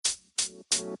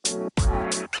வணக்கம்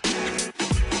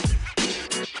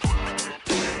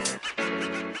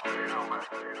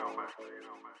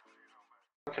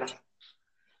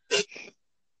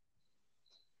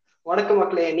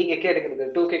மக்களே, நீங்க கேட்டுக்கிறது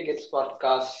 2K Kids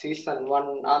பாட்காஸ்ட் சீசன்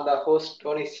 1. நான் தான் ஹோஸ்ட்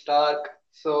டோனி ஸ்டார்க்.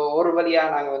 ஸோ ஒரு வழியா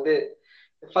நாங்க வந்து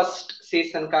ஃபர்ஸ்ட்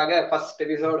சீசனுக்காக ஃபர்ஸ்ட்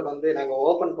எபிசோடு வந்து நாங்க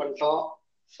ஓபன் பண்ணிட்டோம்.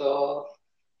 ஸோ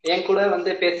என் கூட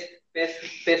வந்து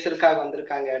பேசுறதுக்காக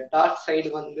வந்திருக்காங்க டார்க் சைடு,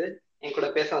 வந்து என் கூட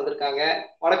பேச வந்திருக்காங்க.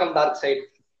 வணக்கம் dark side.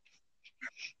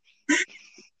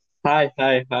 Hi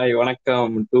hi hi,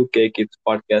 வணக்கம் 2K Kids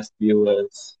podcast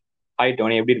viewers. Hi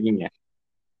Tony, எப்படி இருக்கீங்க?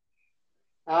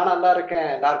 நான் நல்லா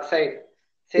இருக்கேன் டார்க் சைடு.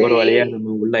 ஒரு வழியா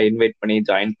நம்ம உள்ள இன்வைட் பண்ணி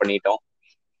ஜாயின் பண்ணிட்டோம்.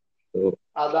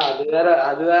 அதான் அது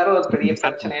வேற ஒரு பெரிய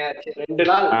பிரச்சனையாச்சு. ரெண்டு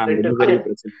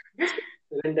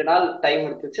நாள் டைம்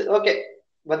எடுத்துச்சு. ஓகே,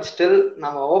 பட் ஸ்டில்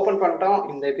நம்ம ஓபன் பண்ணிட்டோம்.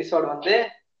 இந்த எபிசோட் வந்து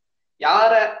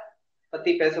யார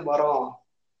பத்தி பேச போறோம்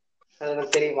அது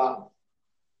தெரியுமா?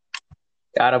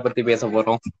 யார பத்தி பேச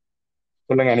போறோம்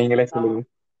சொல்லுங்க, நீங்களே சொல்லுங்க.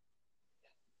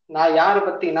 நான் யார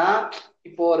பத்தினா,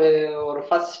 இப்போ ஒரு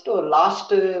ஃபர்ஸ்ட் ஒரு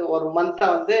லாஸ்ட் ஒரு மந்தா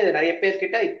வந்து நிறைய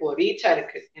பேர்கிட்ட இப்போ ரீச்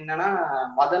ஆயிருக்கு. என்னன்னா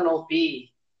மதன் ஓபி,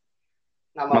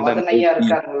 நம்ம மதன் ஐயா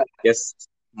இருக்காருல்ல. S,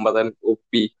 Madan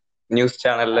OP. நியூஸ்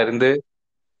சேனல்ல இருந்து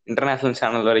இன்டர்நேஷனல்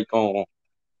சேனல் வரைக்கும்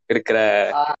இருக்கிற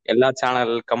எல்லா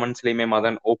சேனல் கமெண்ட்ஸ்லயுமே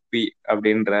மதன் ஓபி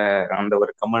அப்படின்ற அந்த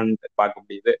ஒரு கமெண்ட் பார்க்க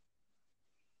முடியுது.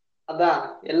 அதான்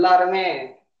எல்லாருமே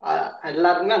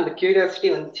அந்த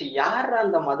கியூரியாசிட்டி வந்துச்சு, யார்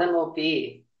அந்த மதன் ஓபி?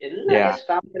 எல்லாரும்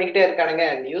ஸ்டாப் பண்ணிக்கிட்டே இருக்கானுங்க.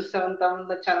 நியூஸ் 7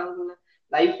 தமிழ் சேனல்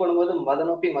லைவ் போடும்போது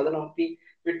மதன் ஓபி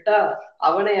விட்டா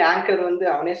அவனே ஆங்கர் வந்து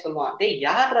அவனே சொல்லுவான், டேய்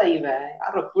யாரா இவன்,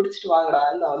 யார புடிச்சிட்டு வாங்கடா,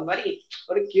 அந்த மாதிரி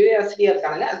ஒரு கியூரியாசிட்டியா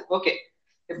இருக்கானுங்க. ஓகே,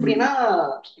 எப்படின்னா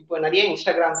இப்போ நிறைய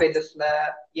இன்ஸ்டாகிராம் பேஜஸ்ல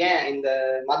ஏன் இந்த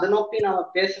மதனோப்பி நாம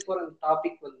பேச போற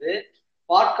டாபிக் வந்து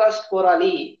பாட்காஸ்ட்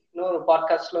போராளி இன்னொரு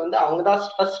பாட்காஸ்ட்ல வந்து அவங்க தான்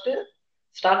ஃபர்ஸ்ட்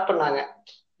ஸ்டார்ட் பண்ணாங்க.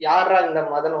 யாரா இந்த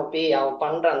மதனோப்பி, அவன்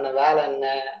பண்ற அந்த வேலை என்ன,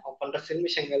 அவன் பண்ற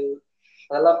சில்மிஷங்கள்,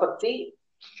 அதெல்லாம் பத்தி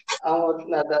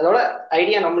அவங்க அதோட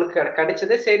ஐடியா நம்மளுக்கு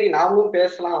கிடைச்சது. சரி நாமளும்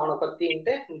பேசலாம் அவனை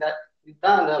பத்தின்ட்டு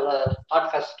இதுதான் அந்த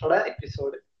பாட்காஸ்டோட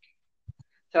எபிசோடு.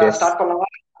 ஸ்டார்ட் பண்ணலாமா?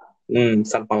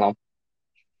 ஸ்டார்ட் பண்ணலாம்.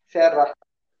 சரிடா,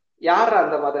 யாரா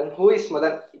அந்த மதன்? Who is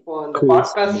Madan? இப்போ இந்த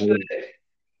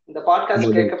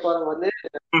பாட்காஸ்ட் கேட்க போறவங்க வந்து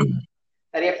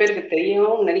நிறைய பேருக்கு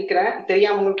தெரியும்னு நினைக்கிறேன்.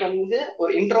 தெரியாமங்களுக்கு வந்து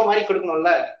ஒரு இன்ட்ரோ மாதிரி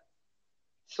கொடுக்கணும்ல.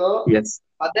 சோ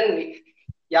மதன்,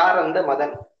 யார் அந்த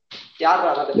மதன்? யார்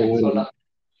சொல்ல?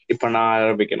 இப்ப நான்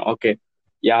ஆரம்பிக்கணும். ஓகே,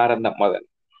 யார் அந்த மதன்?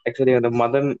 ஆக்சுவலி அந்த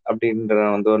மதன் அப்படின்ற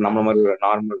வந்து ஒரு நம்ம மாதிரி ஒரு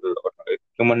நார்மல் ஒரு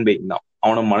ஹியூமன் பீயிங் தான்.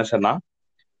 அவனும் மனுஷன் தான்.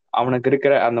 அவனுக்கு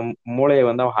இருக்கிற அந்த மூளையை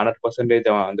வந்து அவன் 100%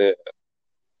 அவன் வந்து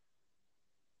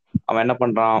அவன் என்ன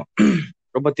பண்றான்,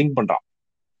 ரொம்ப திங்க் பண்றான்.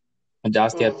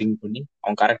 ஜாஸ்தியா திங்க் பண்ணி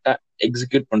அவன் கரெக்டா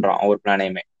எக்ஸிக்யூட் பண்றான் ஒவ்வொரு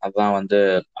பிளானையுமே. அதுதான் வந்து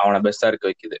அவனை பெஸ்டா இருக்க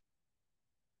வைக்குது.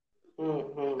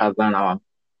 அதுதான்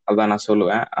நான்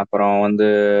சொல்லுவேன். அப்புறம் வந்து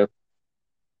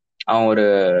அவன் ஒரு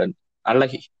நல்ல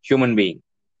ஹியூமன் பீயிங்.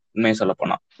 உண்மையை சொல்ல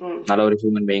போனா நல்ல ஒரு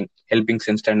human being. Helping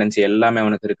sense tendency எல்லாமே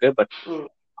அவனுக்கு இருக்கு. பட்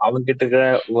அவன்கிட்ட இருக்கிற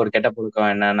ஒரு கெட்ட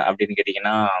பழக்கம் என்னன்னு அப்படின்னு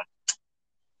கேட்டீங்கன்னா,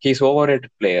 ஹீஸ் ஓவர்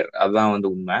ரேட்டட் பிளேயர். அதுதான் வந்து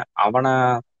உண்மை. அவன்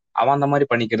அந்த மாதிரி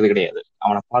பண்ணிக்கிறது கிடையாது.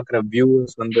 அவனை பாக்குற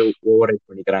வியூவர்ஸ் வந்து ஓவர் ரேட்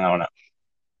பண்ணிக்கிறாங்க அவனை.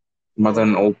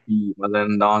 மதன் ஓபி,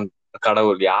 மதன் தான்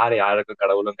கடவுள். யாருக்கும்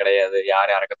கடவுளும் கிடையாது,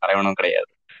 யாருக்கும் தலைவனும்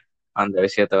கிடையாது. அந்த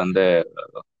விஷயத்த வந்து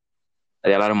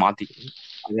அது எல்லாரும் மாத்திக்கணும்.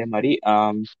 அதே மாதிரி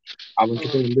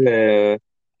அவன்கிட்ட வந்து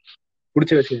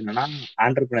பிடிச்ச விஷயம் என்னன்னா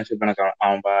ஆண்டர்பிரினர்ஷிப். எனக்கு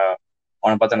அவனை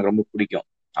பார்த்து எனக்கு ரொம்ப பிடிக்கும்.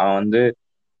 அவன் வந்து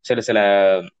சில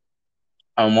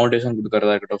அவன் மோட்டிவேஷன்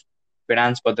கொடுக்கறதா இருக்கட்டும்,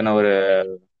 ஃபினான்ஸ் பத்தின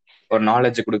ஒரு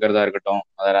நாலேஜ் கொடுக்கறதா இருக்கட்டும்,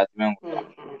 அது எல்லாத்தையுமே அவன் கொடுக்குறான்.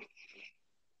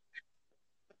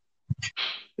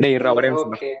 ஒரே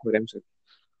நிமிஷம்.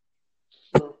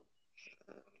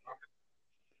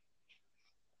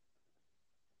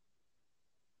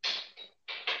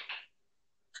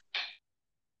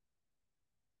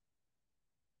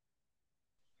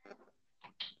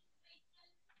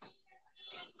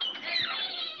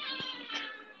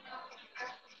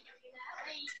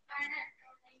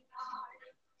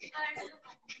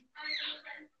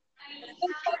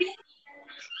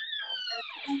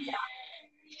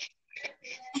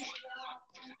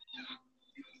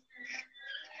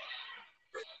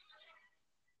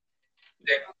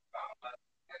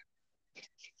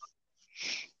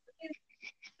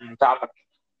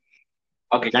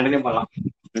 ஓகே, கண்டினியூ பண்ணலாம்.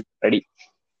 ரெடி?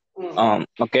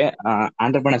 ஓகே,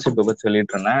 ஆண்டர்பிரினர்ஷிப் பத்தி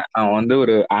சொல்லிட்டு இருந்தேன். அவன் வந்து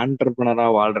ஒரு ஆண்டர்பிரினரா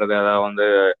வாழ்றது, அதாவது வந்து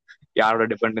யாரோட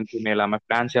டிபெண்டன்சியுமே இல்லாம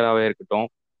பினான்சியலாவே இருக்கட்டும்,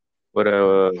 ஒரு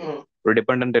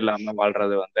டிபெண்டன்ட் இல்லாம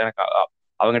வாழ்றது வந்து எனக்கு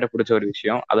அவங்ககிட்ட பிடிச்ச ஒரு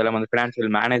விஷயம். அதுல வந்து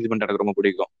பினான்சியல் மேனேஜ்மெண்ட் எனக்கு ரொம்ப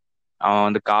பிடிக்கும். அவன்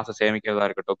வந்து காசை சேமிக்கிறதா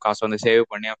இருக்கட்டும், காசை வந்து சேவ்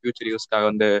பண்ணி அவன் ஃபியூச்சர் யூஸ்க்காக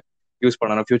வந்து யூஸ்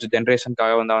பண்ணணும், ஃபியூச்சர்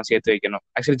ஜென்ரேஷனுக்காக வந்து அவன் சேர்த்து வைக்கணும்.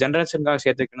 ஆக்சுவலி ஜென்ரேஷனுக்காக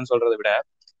சேர்த்து வைக்கணும்னு சொல்றதை விட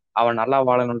அவன் நல்லா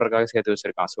வாழணுன்றக்காக சேர்த்து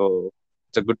வச்சிருக்கான். So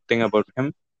it's a good thing about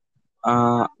him.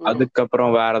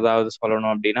 அதுக்கப்புறம் வேற ஏதாவது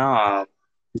சொல்லணும் அப்படின்னா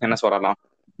என்ன சொல்லலாம்,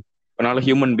 ஒரு நல்ல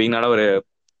ஹியூமன் பீங்னால ஒரு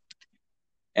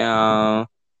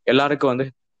எல்லாருக்கும் வந்து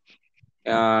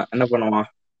என்ன பண்ணுவான்,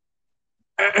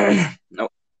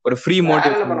 ஒரு ஃப்ரீ வேற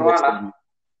என்ன பண்ணுவாடா?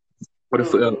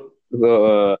 மோட்டிவேஷன், ஒரு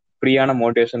ஃப்ரீயான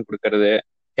மோட்டிவேஷன் கொடுக்கறது,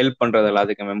 ஹெல்ப் பண்றது,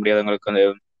 எல்லாத்துக்குமே முடியாதவங்களுக்கு வந்து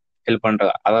ஹெல்ப்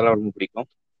பண்றது, அதெல்லாம் ரொம்ப பிடிக்கும்.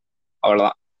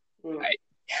 அவ்வளவுதான்.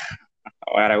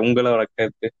 வேற உங்களோட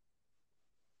கருத்து?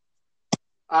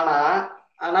 ஆனா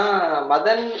ஆனா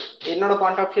மதன், என்னோட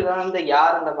பாயிண்ட் ஆஃப் வியூல வந்து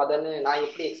யார் அந்த மதன் நான்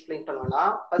எப்படி எக்ஸ்பிளைன் பண்ணுவேன்னா,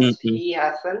 first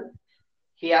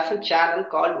he has a channel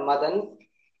called Madan.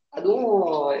 அதுவும்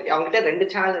அவங்ககிட்ட 2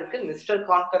 சேனல் இருக்கு, மிஸ்டர்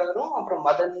கான்கரரும் அப்புறம்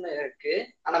மதன் இருக்கு.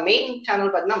 ஆனா மெயின்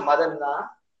சேனல் பாத்தீங்கன்னா மதன் தான்.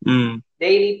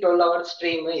 Daily 12 hours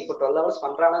stream. இப்போ 12 hours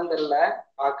பண்றானான்னு தெரியல,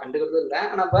 கண்டுக்கிறது இல்லை.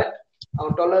 ஆனா பட்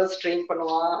அவன் 12 hours ஸ்ட்ரீம்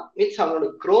பண்ணுவான். மீன்ஸ் அவனோட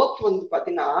growth வந்து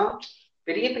பாத்தீங்கன்னா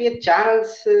பெரிய பெரிய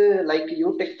சேனல்ஸ் லைக்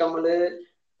யூடெக் தமிழ்,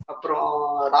 அப்புறம்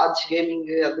ராஜ் கேமிங்,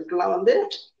 அதுக்கெல்லாம் வந்து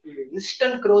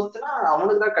இன்ஸ்டன்ட் growthனா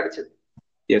அவனுக்கு தான் கிடைச்சது.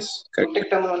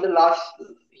 யூடெக் தமிழ் வந்து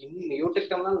யூடியூப்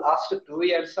தமிழ் லாஸ்ட் 2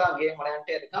 இயர்ஸா கேம்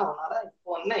விளையாண்டே இருக்கான். அவனால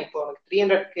இப்போ அவனுக்கு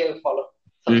 300K ஃபாலோ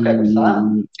சப்ஸ்கிரைபர்ஸா.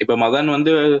 இப்போ மதன்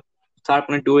வந்து ஸ்டார்ட்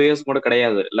பண்ணி 2 இயர்ஸ் கூட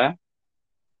கிடையாது இல்ல,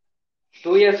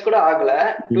 2 இயர்ஸ் கூட ஆகல.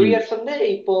 2 இயர்ஸ் வந்து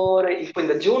இப்போ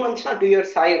இந்த ஜூன் வந்துச்சுன்னா 2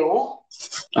 இயர்ஸ் ஆயிரும்.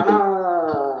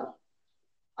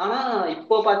 ஆனா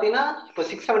இப்போ பாத்தீங்கன்னா இப்போ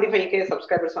 675K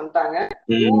சப்ஸ்கிரைபர்ஸ் வந்துட்டாங்க.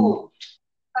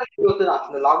 தான்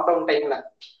இந்த லாக்டவுன் டைம்ல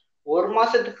ஒரு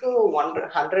மாசத்துக்கு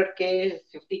 100K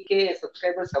 50K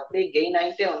சப்ஸ்கிரைபர்ஸ் அப்படியே கெயின்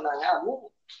ஆகிட்டே வந்தாங்க. அதுவும்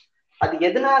அது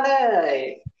எதனால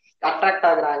அட்ராக்ட்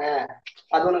ஆகுறாங்க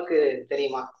அது உனக்கு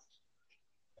தெரியுமா?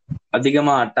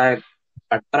 அதிகமா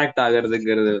அட்ராக்ட்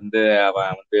ஆகுறதுங்கிறது வந்து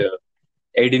அவன் வந்து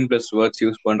 18+ வேர்ட்ஸ்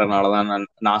யூஸ் பண்றதுனாலதான்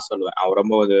நான் சொல்லுவேன். அவன்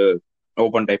ரொம்ப ஒரு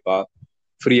ஓப்பன் டைப்பா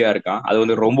ஃப்ரீயா இருக்கான். அது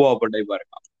வந்து ரொம்ப ஓப்பன் டைப்பா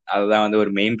இருக்கான். அதுதான் வந்து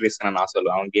ஒரு மெயின் ரீசன் நான்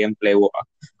சொல்லுவேன். அவன் கேம் பிளேவோ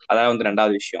அதான் வந்து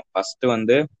 2வது விஷயம். ஃபர்ஸ்ட்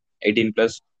வந்து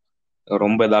 18+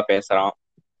 ரொம்ப இதா பேசுறான்.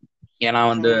 ஏன்னா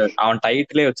வந்து அவன்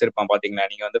டைட்டிலே வச்சிருப்பான் பாத்தீங்கன்னா,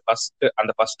 நீங்க வந்து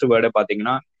ஃபர்ஸ்ட் வேர்டை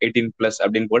பாத்தீங்கன்னா 18+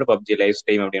 அப்படின்னு போட்டு பப்ஜி லைவ்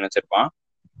ஸ்ட்ரீம் அப்படின்னு வச்சிருப்பான்.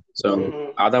 ஸோ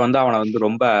அதை வந்து அவனை வந்து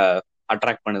ரொம்ப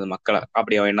அட்ராக்ட் பண்ணுது மக்களை.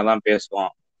 அப்படி அவன் என்னதான்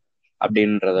பேசுவான்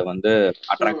அப்படின்றத வந்து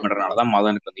அட்ராக்ட் பண்றதுனாலதான்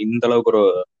மதனுக்கு வந்து இந்த அளவுக்கு ஒரு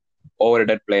ஓவர்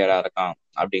டெட் பிளேயரா இருக்கான்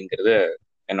அப்படிங்கிறது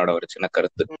என்னோட ஒரு சின்ன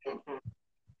கருத்து.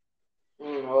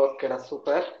 ஓகேடா,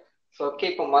 சூப்பர். ஓகே,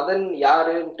 இப்போ மதன்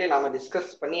யாருன்ட்டு நாம டிஸ்கஸ்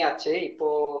பண்ணியாச்சு. இப்போ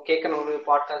கேட்கணும்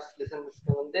பாட்காஸ்ட்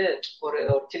லிசனர்ஸ்க்கு வந்து ஒரு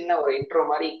சின்ன ஒரு இன்ட்ரோ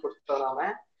மாதிரி கொடுத்தோம் நாம.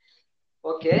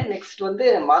 ஓகே, நெக்ஸ்ட் வந்து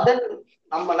மதன்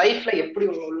நம்ம லைஃப்ல எப்படி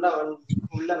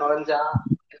உள்ள நுழைஞ்சா,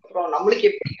 அதுக்கப்புறம் நம்மளுக்கு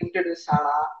எப்படி இன்ட்ரடியூஸ்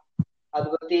ஆனா, அதை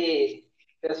பத்தி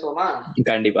பேசுவோமா?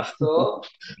 கண்டிப்பா. ஸோ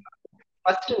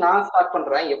ஃபர்ஸ்ட் நான் ஸ்டார்ட்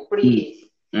பண்றேன். எப்படி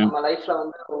நம்ம லைஃப்ல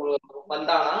வந்து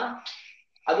வந்தானா,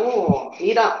 அதுவும்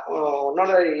நீதான்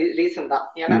உன்னோட ரீசன் தான்.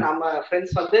 ஏன்னா நம்ம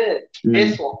ஃப்ரெண்ட்ஸ் வந்து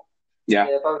பேசுவோம்.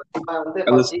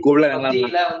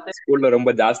 ஸ்கூல்ல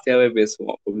ரொம்ப ஜாஸ்தியாவே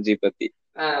பேசுவோம்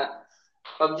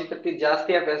பப்ஜி பத்தி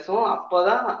ஜாஸ்தியா பேசுவோம்.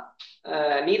 அப்போதான்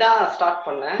நீதான் ஸ்டார்ட்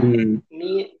பண்ண.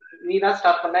 நீதான்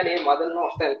ஸ்டார்ட் பண்ண, டே மதன்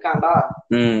ஒருத்தன் இருக்கான்டா,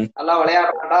 நல்லா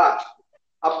விளையாடுறான்டா.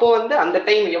 அப்போ வந்து அந்த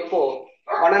டைம் எப்போ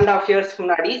 1.5 years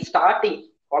முன்னாடி ஸ்டார்டிங்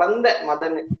குழந்தை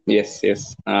மதன்.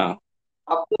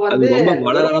 அப்போ வந்து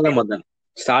வளராத மதன்,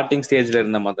 ஸ்டார்டிங் ஸ்டேஜ்ல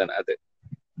இருந்த மதன். அது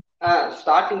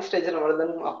ஸ்டார்டிங் ஸ்டேஜ்ல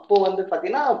மதன். அப்போ வந்து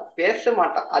பாத்தீங்கன்னா பேச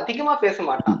மாட்டான், அதிகமா பேச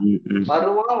மாட்டான்.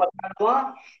 வருவான், விளையாடுவான்,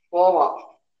 போவான்,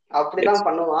 அப்படிதான்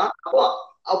பண்ணுவான்.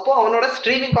 அப்போ அவனோட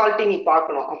ஸ்ட்ரீமிங் குவாலிட்டி நீ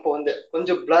பாக்கணும். அப்போ வந்து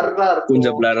கொஞ்சம் பிளர்ரா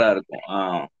இருக்கும்.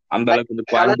 அந்த அளவுக்கு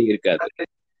கொஞ்சம் குவாலிட்டி இருக்காது,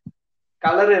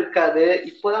 கலர் இருக்காது.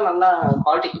 இப்போதான் நல்லா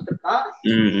குவாலிட்டி கொடுத்துருக்கான்.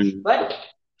 பட்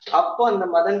அப்போ அந்த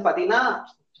மதன் பாத்தீங்கன்னா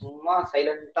சும்மா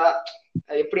சைலண்டா,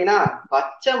 எப்படின்னா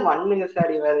பச்சை மண்ணுங்க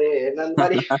சாடி வேறு என்ன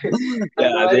மாதிரி.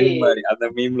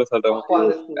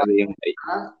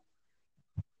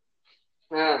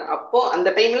 அப்போ அந்த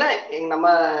டைம்ல நம்ம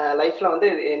லைஃப்ல வந்து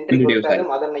என்ட்ரி கொடுத்தாரு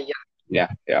மதன் ஐயா.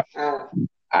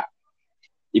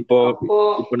 இப்போ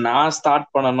நான்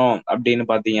ஸ்டார்ட் பண்ணணும் அப்படின்னு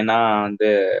பாத்தீங்கன்னா வந்து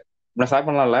ஸ்டார்ட்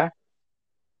பண்ணலாம்ல.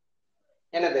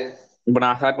 என்னது? இப்ப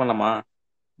நான் ஸ்டார்ட் பண்ணலாமா?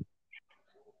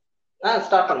 நான்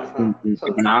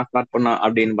ஸ்டார்ட் பண்ண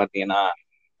அப்படின்னு பாத்தீங்கன்னா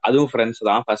அதுவும் ஃப்ரெண்ட்ஸ்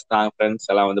தான். ஃபர்ஸ்ட் நாங்க ஃப்ரெண்ட்ஸ்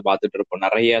எல்லாம் வந்து பாத்துட்டு இருப்போம்.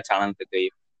 நிறைய சேனல் இருக்கு.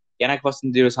 எனக்கு ஃபர்ஸ்ட்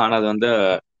இன்ட்ரடியூஸ் ஆனது வந்து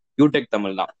யூடெக்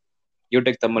தமிழ் தான்.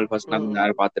 யூடெக் தமிழ் ஃபர்ஸ்ட் நான்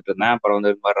யாரும் பாத்துட்டு இருந்தேன். அப்புறம்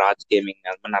வந்து ராஜ் கேமிங்,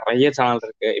 அது மாதிரி நிறைய சேனல்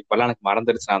இருக்கு. இப்பெல்லாம் எனக்கு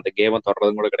மறந்துடுச்சு, அந்த கேமை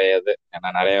தொடர்றதும் கூட கிடையாது.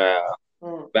 ஏன்னா நிறைய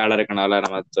வேலை இருக்கனால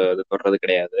நம்ம இது தொடர்றது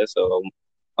கிடையாது. ஸோ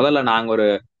முதல்ல நாங்க ஒரு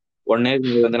 1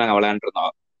 இயர் வந்து நாங்க விளையாண்டு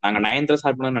இருந்தோம். நாங்க 9th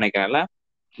ஸ்டார்ட் பண்ணோம்னு நினைக்கிறேன்ல,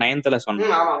 9th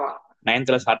சொன்னோம்.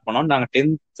 9th ஸ்டார்ட் பண்ணோம். நாங்க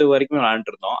 10th வரைக்கும்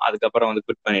விளையாண்டு இருந்தோம். அதுக்கப்புறம் வந்து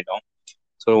குவிட் பண்ணிட்டோம்.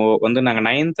 ஸோ வந்து நாங்க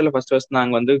 9th ஃபர்ஸ்ட்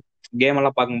நாங்க வந்து கேம்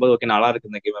எல்லாம் பார்க்கும்போது ஓகே நல்லா இருக்கு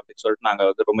இந்த கேம் அப்படின்னு சொல்லிட்டு நாங்க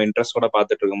வந்து ரொம்ப இன்ட்ரெஸ்டோட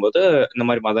பார்த்துட்டு இருக்கும்போது இந்த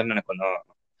மாதிரி மதன் எனக்கு கொஞ்சம்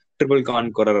ட்ரிபிள்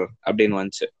கான்குரர் அப்படின்னு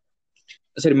வந்துச்சு.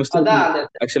 சரி மிஸ்டர்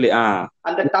ஆக்சுவலி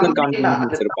அந்த மிஸ்டர் கான்குரர்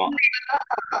வச்சிருப்பான்.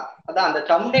 அதான் அந்த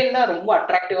தம்ப்நெயில் தான் ரொம்ப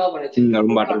அட்ராக்டிவா பண்ணிச்சு.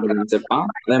 ரொம்ப அட்ராக்டிவா வச்சிருப்பான்.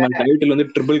 அதே மாதிரி டைட்டில் வந்து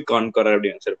ட்ரிபிள் கான்குரர்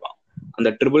அப்படின்னு வச்சிருப்பான். அந்த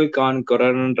ட்ரிபிள்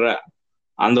கான்குரர்ன்ற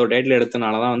அந்த ஒரு டைட்டில்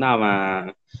எடுத்தனாலதான் வந்து அவன்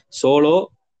சோலோ,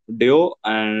 டியோ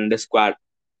அண்ட் ஸ்குவாட்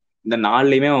இந்த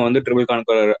 4லயுமே அவன் வந்து ட்ரிபிள்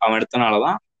கான்குரர் அவன்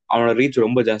எடுத்தனாலதான் அவனோட ரீச்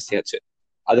ரொம்ப ஜாஸ்தியாச்சு.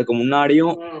 அதுக்கு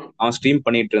முன்னாடியும் அவன் ஸ்ட்ரீம்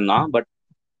பண்ணிட்டு இருந்தான், பட்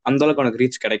அந்த அளவுக்கு அவனுக்கு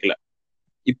ரீச் கிடைக்கல.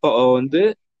 இப்போ வந்து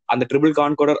அந்த ட்ரிபிள்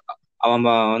கான்குரர் அவன்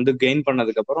வந்து கெயின்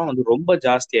பண்ணதுக்கு அப்புறம் வந்து ரொம்ப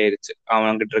ஜாஸ்தி ஆயிருச்சு.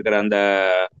 அவன்கிட்ட இருக்கிற அந்த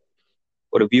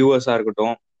ஒரு வியூவர்ஸா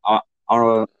இருக்கட்டும்,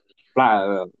 அவனோட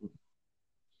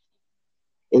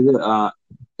இது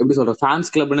எப்படி சொல்ற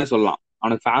ஃபேன்ஸ் கிளப்னே சொல்லலாம்.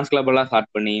 அவனுக்கு ஃபேன்ஸ் கிளப் எல்லாம்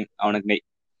ஸ்டார்ட் பண்ணி அவனுக்கு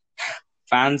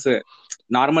ஃபேன்ஸ்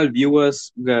நார்மல் வியூவர்ஸ்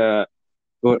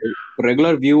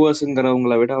ரெகுலர்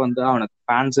வியூவர்ஸ்ங்கிறவங்களை விட வந்து அவனுக்கு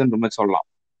ஃபேன்ஸ் ரொம்ப சொல்லலாம்.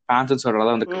 ஃபேன்ஸ்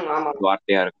சொல்றதா வந்து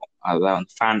வார்த்தையா இருக்கும். அதுதான்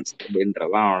வந்து ஃபேன்ஸ்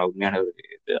அப்படின்றதான் அவனோட உண்மையான ஒரு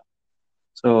இது.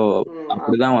 ஸோ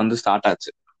அப்படிதான் வந்து ஸ்டார்ட்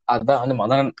ஆச்சு. அதுதான் வந்து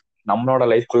மதன் நம்மளோட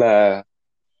லைஃப்குள்ள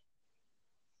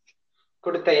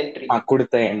கொடுத்த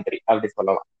என்ட்ரி அப்படி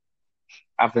சொல்லலாம்.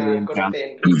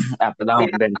 அப்படிதான்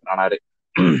வந்து என்ட்ரி ஆனாரு.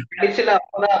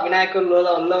 விநாயகர்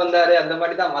உள்ள வந்தாரு. அந்த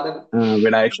மாதிரிதான் மதன்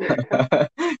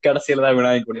கடைசியில தான்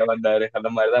விநாயகர் உள்ள வந்தாரு. அந்த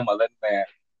மாதிரிதான் மதன்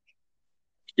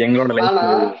எங்களோட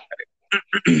லைஃப்.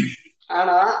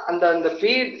 ஆனா அந்த அந்த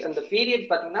பீரியட்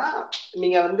பாத்தீங்கன்னா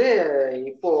நீங்க வந்து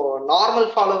இப்போ நார்மல்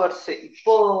ஃபாலோவர்ஸ்,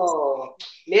 இப்போ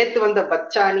நேத்து வந்த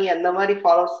பச்சானி அந்த மாதிரி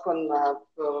ஃபாலோவர்ஸ்க்கு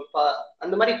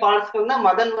அந்த மாதிரி ஃபாலோவர்ஸ்க்கு வந்தா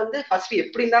மதன் வந்து ஃபர்ஸ்ட்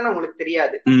எப்படி இருந்தாலும் உங்களுக்கு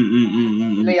தெரியாது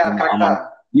இல்லையா? கரெக்டா?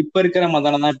 இப்ப இருக்கிற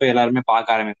மதனை தான் இப்ப எல்லாருமே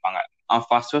பார்க்க ஆரம்பிப்பாங்க. அவன்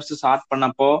ஃபர்ஸ்ட் ஸ்டார்ட்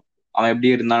பண்ணப்போ அவன் எப்படி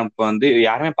இருந்தான் இப்ப வந்து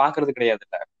யாருமே பாக்குறது கிடையாது.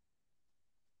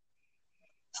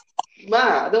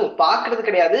 அதுவும் பாக்குறது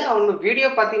கிடையாது. அவங்க வீடியோ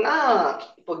பாத்தீங்கன்னா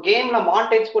இப்போ கேம்ல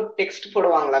மாண்டேஜ் போட்டு டெக்ஸ்ட்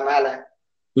போடுவாங்களா மேல,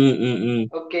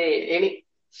 ஓகே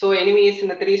சோ எனிமீஸ்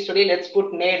இந்த 3 ஸ்டோரி லெட்ஸ்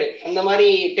புட் நேடு அந்த மாதிரி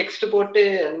டெக்ஸ்ட் போட்டு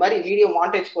அந்த மாதிரி வீடியோ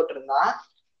மாண்டேஜ் போட்டிருந்தான்.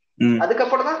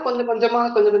 அதுக்கப்புறம் தான் கொஞ்சம்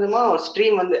கொஞ்சமா ஒரு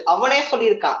ஸ்ட்ரீம் வந்து அவனே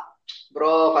சொல்லியிருக்கான்,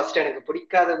 ப்ரோ ஃபர்ஸ்ட் எனக்கு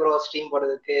பிடிக்காது ப்ரோ ஸ்ட்ரீம்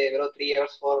போடுறதுக்கு, வெறும் 3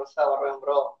 hours 4 hours தான் வருவேன்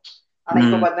ப்ரோ, ஆனா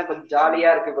இப்ப பார்த்தா கொஞ்சம்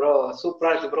ஜாலியா இருக்கு ப்ரோ,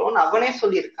 சூப்பரா இருக்கு ப்ரோன்னு அவனே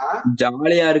சொல்லியிருக்கான்.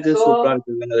 ஜாலியா இருக்கு சூப்பரா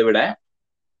இருக்குங்கிறத விட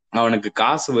அவனுக்கு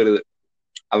காசு வருது,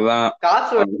 அதுதான்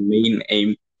காசு மெயின்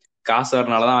எய்ம். காசு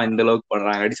வரனாலதான் இந்த அளவுக்கு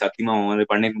பண்றாங்க. அடி சத்தியமா அவன் வந்து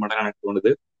பண்ணிருக்க மாட்டான்னு எனக்கு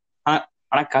தோணுது.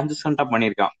 ஆனா கன்சிஸ்டன்டா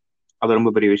பண்ணிருக்கான், அது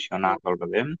ரொம்ப பெரிய விஷயம் நான்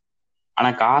சொல்றது. ஆனா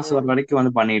காசு வர வரைக்கும்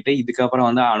வந்து பண்ணிட்டு இதுக்கப்புறம்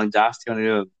வந்து அவனுக்கு ஜாஸ்தி வந்து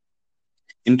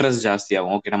இன்ட்ரெஸ்ட் ஜாஸ்தி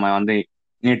ஆகும். ஓகே நம்ம வந்து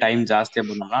இனி டைம் ஜாஸ்தியா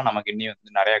பண்ணோம்னா நமக்கு இனி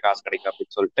வந்து நிறைய காசு கிடைக்கும்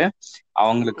அப்படின்னு சொல்லிட்டு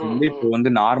அவங்களுக்கு வந்து இப்போ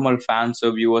வந்து நார்மல் ஃபேன்ஸோ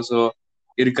வியூவர்ஸோ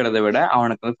இருக்கிறத விட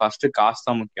அவனுக்கு வந்து ஃபர்ஸ்ட் காசு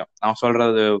தான் முக்கியம். அவன்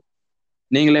சொல்றது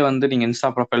நீங்களே வந்து நீங்க இன்ஸ்டா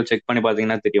ப்ரொஃபைல் செக் பண்ணி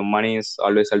பாத்தீங்கன்னா தெரியும், மணி இஸ்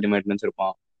ஆல்வேஸ் அல்டிமேட்னு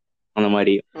இருப்பான். அந்த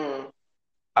மாதிரி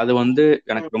அது வந்து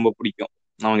எனக்கு ரொம்ப பிடிக்கும்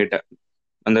அவன்கிட்ட.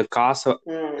 அந்த காசை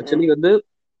ஆக்சுவலி வந்து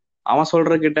அவன்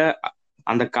சொல்ற கிட்ட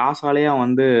அந்த காசாலேயே அவன்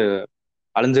வந்து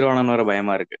அழிஞ்சிருவானு வர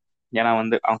பயமா இருக்கு. ஏன்னா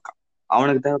வந்து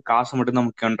அவனுக்கு தேவை காசு மட்டும்தான்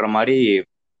முக்கியன்ற மாதிரி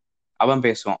அவன்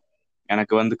பேசுவான்.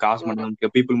 எனக்கு வந்து காசு மட்டும்தான்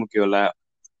முக்கியம், பீப்புள் முக்கியம் இல்ல.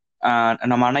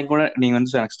 நம்ம அன்னைக்கு கூட நீங்க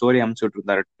வந்து எனக்கு ஸ்டோரி அனுப்பிச்சு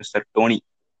விட்டுருந்தாரு மிஸ்டர் டோனி.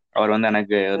 அவர் வந்து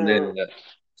எனக்கு வந்து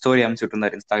ஸ்டோரி அனுப்பிச்சுட்டு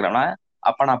இருந்தார் இன்ஸ்டாகிராம்ல.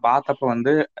 அப்ப நான் பார்த்தப்ப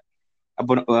வந்து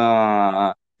அப்போ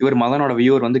இவர் மதனோட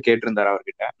வியூவர் வந்து கேட்டிருந்தாரு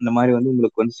அவர்கிட்ட, இந்த மாதிரி வந்து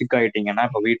உங்களுக்கு வந்து சிக் ஆயிட்டீங்கன்னா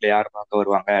இப்ப வீட்டுல யார் பார்க்க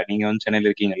வருவாங்க, நீங்க வந்து சென்னையில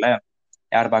இருக்கீங்கல்ல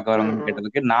யார் பார்க்க வருவாங்கன்னு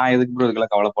கேட்டதுக்கு, நான் எதுக்கு ப்ரோ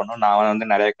இதுக்கெல்லாம் கவலை பண்ணணும், நான் வந்து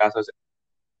நிறைய காசு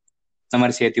இந்த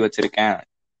மாதிரி சேர்த்து வச்சிருக்கேன்,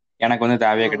 எனக்கு வந்து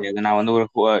தேவையே கிடையாது, நான் வந்து ஒரு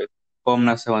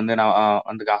ஹோம்னஸ் வந்து நான்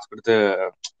வந்து காசு கொடுத்து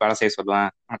வேலை செய்ய சொல்லுவேன்,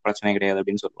 எனக்கு பிரச்சனை கிடையாது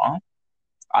அப்படின்னு சொல்லுவான்.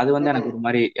 அது வந்து எனக்கு ஒரு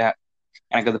மாதிரி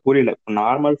எனக்கு அது புரியல.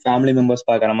 நார்மல் ஃபேமிலி மெம்பர்ஸ்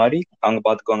பாக்குற மாதிரி அவங்க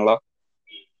பாத்துக்குவாங்களா?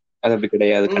 அது அப்படி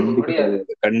கிடையாது, கண்டிப்பா கிடையாது,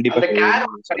 கண்டிப்பா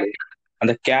கிடையாது.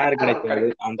 அந்த கேர் கிடைக்காது,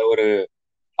 அந்த ஒரு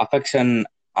அஃபெக்ஷன்,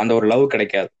 அந்த ஒரு லவ்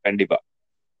கிடைக்காது கண்டிப்பா.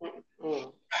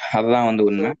 அதுதான் வந்து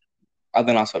உண்மை,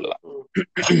 அதை நான் சொல்லுவேன்.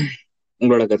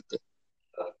 உங்களோட கருத்து?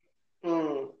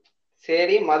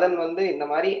 சரி, மதன் வந்து இந்த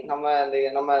மாதிரி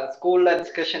நம்ம ஸ்கூல்ல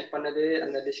டிஸ்கஷன் பண்ணது,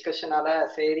 அந்த டிஸ்கஷனால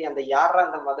சரி அந்த யாரா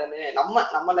அந்த மதன்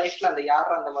நம்ம லைஃப்ல அந்த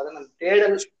யாரா அந்த மதன் அந்த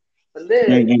தேடல் வந்து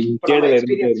இப்ப நம்ம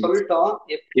எக்ஸ்பீரியன்ஸ் சொல்லிட்டோம்,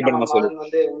 எப்படி நம்ம மதன்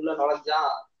வந்து உள்ள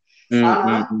நுழைஞ்சான்.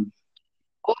 ஆனா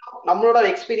நம்மளோட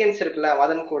எக்ஸ்பீரியன்ஸ் இருக்குல்ல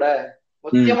மதன் கூட,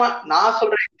 முக்கியமா நான்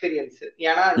சொல்ற எக்ஸ்பீரியன்ஸ்,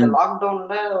 ஏன்னா இந்த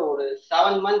லாக்டவுன்ல ஒரு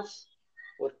 7 months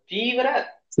ஒரு தீவிர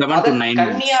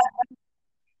கன்னியா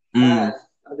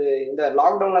அது இந்த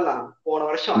லாக்டவுன்ல தான் போன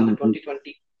வருஷம் அந்த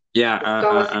 2020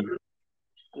 முக்காவாசி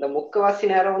அந்த முக்கவாசி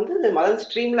நேரம் வந்து மதன்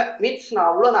ஸ்ட்ரீம்ல மீன்ஸ் நான்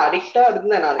அவ்வளவு நான் அடிக்டா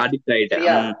இருந்தேன் நானு.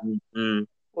 சரியா,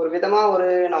 ஒரு விதமா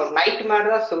நான் ஒரு நைட்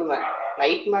மேட் தான் சொல்லுவேன்.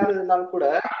 நைட் மேட் இருந்தாலும் கூட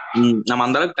நம்ம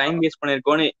அந்த அளவுக்கு டைம் வேஸ்ட்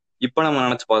பண்ணிருக்கோம்னு இப்ப நம்ம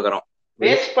நினைச்சு பாக்குறோம்.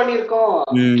 வேஸ்ட் பண்ணிருக்கோம்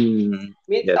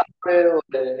மீன்ஸ்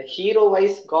ஒரு ஹீரோ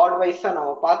வைஸ் காட் வைஸா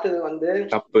நம்ம பார்த்தது வந்து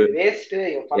தப்பு, வேஸ்ட்,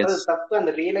 இவன் பண்றது தப்பு.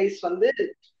 அந்த ரியலைஸ் வந்து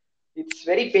இட்ஸ்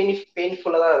வெரி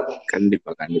பெயின்ஃபுல்லா தான் இருக்கும்.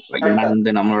 கண்டிப்பா கண்டிப்பா. ஏன்னா வந்து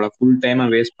நம்மளோட ஃபுல் டைம்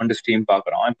வேஸ்ட் பண்ணிட்டு ஸ்ட்ரீம்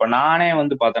பாக்குறோம். இப்ப நானே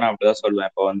வந்து பார்த்தேன்னா அப்படிதான் சொல்லுவேன்.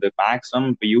 இப்போ வந்து மேக்ஸிமம்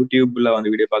இப்போ யூடியூப்ல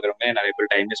வந்து வீடியோ பாக்குறவங்க நிறைய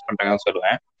பேர் டைம் வேஸ்ட் பண்றாங்கன்னு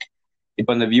சொல்லுவேன். இப்ப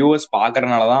இந்த வியூவர்ஸ்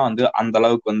பாக்குறதுனாலதான் வந்து அந்த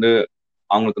அளவுக்கு வந்து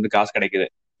அவங்களுக்கு வந்து காசு கிடைக்குது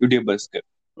யூடியூபர்ஸ்க்கு.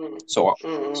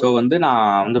 சோ வந்து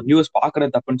நான் வந்து வியூவர்ஸ்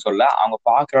பாக்குறது தப்புன்னு சொல்ல, அவங்க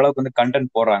பாக்குற அளவுக்கு வந்து கண்டென்ட்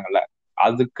போடுறாங்கல்ல,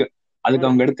 அதுக்கு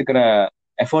அவங்க எடுத்துக்கிற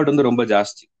எஃபர்ட் வந்து ரொம்ப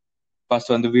ஜாஸ்தி.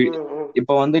 ஃபர்ஸ்ட் வந்து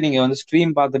இப்போ வந்து நீங்க வந்து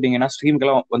ஸ்ட்ரீம் பாத்துட்டீங்கன்னா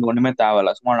ஸ்ட்ரீம்க்கெல்லாம் வந்து ஒண்ணுமே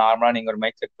தேவையில்ல. சும்மா நார்மலா நீங்க ஒரு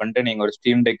மைக் செட் பண்ணிட்டு நீங்க ஒரு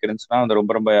ஸ்ட்ரீம் டெக் இருந்துச்சுன்னா வந்து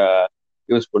ரொம்ப ரொம்ப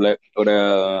யூஸ்ஃபுல்லு. ஒரு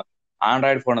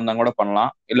ஆண்ட்ராய்டு போன் இருந்தா கூட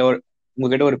பண்ணலாம், இல்ல ஒரு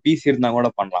உங்ககிட்ட ஒரு பிசி இருந்தா கூட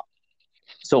பண்ணலாம்.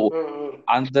 ஸோ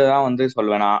அதுதான் வந்து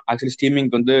சொல்லுவேன் நான். ஆக்சுவலி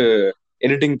ஸ்ட்ரீமிங்க்கு வந்து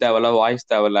எடிட்டிங் தேவையில்ல,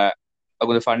 வாய்ஸ் தேவையில்ல,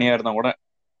 கொஞ்சம் ஃபன்னியா இருந்தா கூட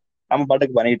நம்ம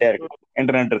பாட்டுக்கு பண்ணிக்கிட்டே இருக்கணும்,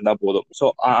 இன்டர்நெட் இருந்தா போதும். ஸோ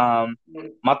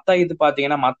மத்த இது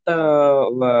பாத்தீங்கன்னா மத்த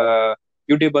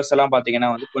யூடியூபர்ஸ் எல்லாம் பாத்தீங்கன்னா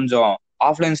வந்து கொஞ்சம்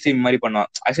ஆஃப்லைன் ஸ்ட்ரீம் மாதிரி பண்ணுவாங்க.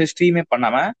 ஆக்சுவலி ஸ்ட்ரீமே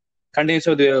பண்ணாம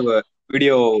கண்டினியூஸா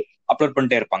வீடியோ அப்லோட்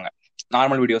பண்ணிட்டே இருப்பாங்க.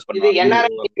 நார்மல் வீடியோஸ் பண்ணுவாங்க,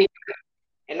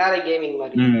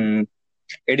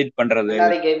 எடிட் பண்றது,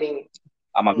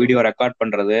 ஆமா வீடியோ ரெக்கார்ட்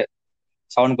பண்றது,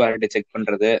 சவுண்ட் குவாலிட்டி செக்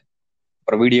பண்றது,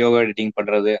 அப்புறம் வீடியோ எடிட்டிங்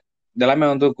பண்றது, இதெல்லாமே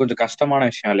வந்து கொஞ்சம் கஷ்டமான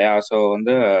விஷயம் இல்லையா? ஸோ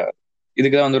வந்து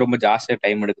இதுக்குதான் வந்து ரொம்ப ஜாஸ்தியா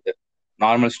டைம் எடுக்குது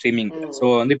நார்மல் ஸ்ட்ரீமிங். ஸோ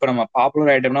வந்து இப்ப நம்ம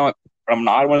பாப்புலர் ஐட்டம்னா நம்ம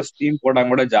நார்மல் ஸ்ட்ரீம் போட்டா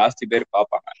கூட ஜாஸ்தி பேர்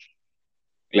பார்ப்பாங்க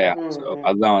இல்லையா? ஸோ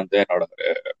அதுதான் வந்து என்னோட ஒரு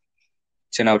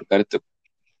சின்ன ஒரு கருத்து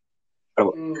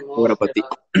பத்தி.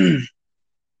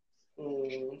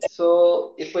 சோ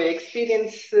இப்போ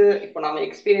இப்போ நம்ம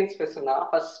எக்ஸ்பீரியன்ஸ் பேசணும்னா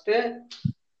ஃபர்ஸ்ட்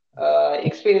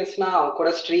எக்ஸ்பீரியன்ஸ்னா அவங்க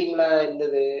கூட ஸ்ட்ரீம்ல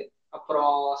இருந்தது.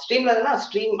 அப்புறம் ஸ்ட்ரீம்ல இருந்தா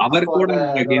ஸ்ட்ரீம் அவர் கூட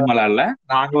நீங்க கேம் விளையாடல,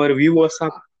 நாங்க ஒரு வியூவர்ஸா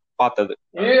பார்த்தது.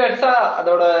 வியூவர்ஸா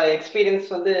அதோட எக்ஸ்பீரியன்ஸ்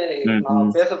வந்து நாம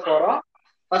பேச போறோம்.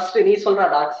 ஃபர்ஸ்ட் நீ சொல்ற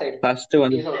டார்க் சைடு. ஃபர்ஸ்ட்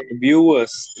வந்து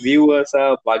வியூவர்ஸா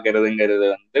பாக்குறதுங்கிறது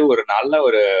வந்து ஒரு நல்ல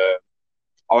ஒரு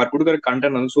அவர் கொடுக்குற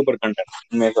கண்டென்ட் வந்து சூப்பர் கண்டென்ட்.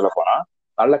 உண்மையை சொல்ல போனா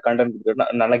நல்ல கண்டென்ட்,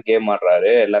 நல்ல கேம்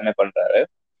ஆடுறாரு, எல்லாமே பண்றாரு.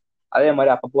 அதே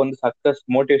மாதிரி அப்பப்போ வந்து சக்சஸ்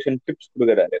மோட்டிவேஷன் டிப்ஸ்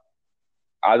கொடுக்குறாரு.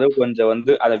 அது கொஞ்சம்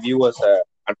வந்து அதை வியூவர்ஸ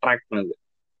அட்ராக்ட் பண்ணுது.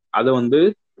 அது வந்து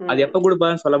அது எப்ப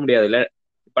கொடுப்பாருன்னு சொல்ல முடியாது இல்ல.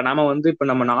 இப்ப நம்ம வந்து இப்ப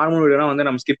நம்ம நார்மல் வீடியோனா வந்து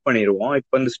நம்ம ஸ்கிப் பண்ணிடுவோம்.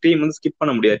 இப்ப இந்த ஸ்ட்ரீம் வந்து ஸ்கிப்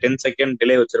பண்ண முடியாது, 10 செகண்ட்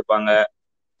டிலே வச்சிருப்பாங்க,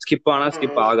 ஸ்கிப் ஆனா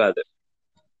ஸ்கிப் ஆகாது.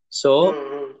 சோ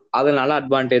அது நல்ல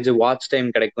அட்வான்டேஜ். வாட்ச் டைம்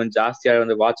கிடைக்கும், ஜாஸ்தியா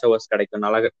வந்து வாட்ச் ஹவர்ஸ் கிடைக்கும்,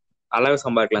 அழகு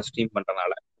சம்பாதிக்கலாம் ஸ்ட்ரீம்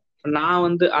பண்றதுனால. நான்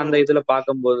வந்து அந்த இதுல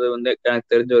பார்க்கும்போது வந்து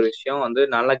எனக்கு தெரிஞ்ச ஒரு விஷயம் வந்து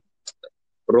நல்ல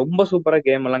ரொம்ப சூப்பரா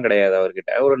கேம் எல்லாம் கிடையாது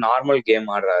அவர்கிட்ட. ஒரு நார்மல் கேம்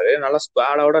ஆடுறாரு, நல்லா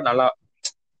ஸ்குவாடோட நல்லா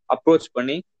அப்ரோச்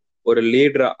பண்ணி ஒரு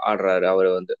லீடரா ஆடுறாரு அவர்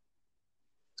வந்து.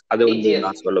 அது வந்து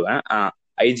நான் சொல்லுவேன்.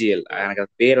 ஐஜிஎல், எனக்கு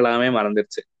அது பேர் எல்லாமே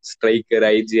மறந்துருச்சு. ஸ்ட்ரைக்கர்,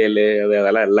 ஐஜிஎல்,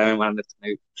 அதெல்லாம் எல்லாமே மறந்துருச்சு.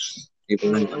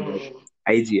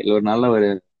 ஐஜிஎல் ஒரு நல்ல ஒரு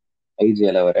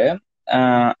ஐஜிஎல் அவரு.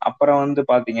 அப்புறம் வந்து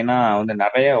பாத்தீங்கன்னா வந்து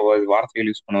நிறைய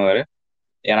வார்த்தைகள் யூஸ் பண்ணுவாரு.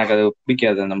 எனக்கு அது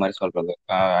பிடிக்காது அந்த மாதிரி சொல்றது.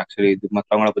 ஆக்சுவலி இது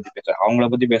மற்றவங்கள பத்தி பேச, அவங்கள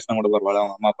பத்தி பேசினா கூட பரவாயில்ல,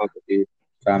 அவங்க அம்மா அப்பா பத்தி,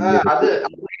 ஃபேமிலி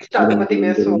பத்தி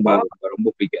ரொம்ப ரொம்ப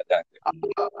பிடிக்காது எனக்கு.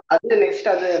 அது நெக்ஸ்ட்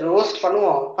அது ரோஸ்ட்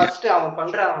பண்ணுவோம். ஃபர்ஸ்ட் அவன்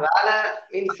பண்ற வேலை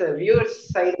மீன்ஸ் வியூவர்ஸ்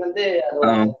சைடு வந்து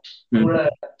அதோட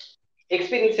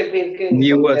எக்ஸ்பீரியன்ஸ் எப்படி இருக்கு?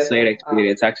 வியூவர்ஸ் சைடு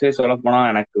எக்ஸ்பீரியன்ஸ் ஆக்சுவலி சொல்ல போனா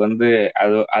எனக்கு வந்து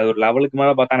அது ஒரு லெவலுக்கு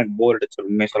மேல பார்த்தா எனக்கு போர் அடிச்சு.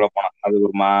 உண்மையை சொல்ல போனா அது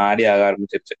ஒரு மாதிரி ஆக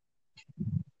ஆரம்பிச்சிருச்சு.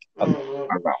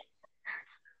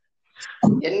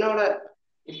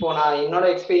 இப்போ நான் என்னோட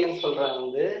எக்ஸ்பீரியன்ஸ் சொல்றேன்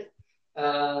வந்து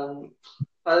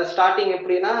அது ஸ்டார்டிங்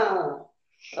எப்படின்னா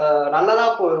நல்லதான்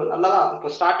இப்போ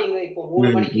ஸ்டார்டிங் இப்போ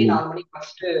 3 மணிக்கு 4 மணிக்கு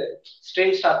ஃபர்ஸ்ட்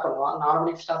ஸ்ட்ரீம் ஸ்டார்ட் பண்ணுவான். 4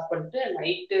 மணிக்கு ஸ்டார்ட் பண்ணிட்டு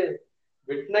நைட்டு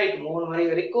மிட் நைட் 3 மணி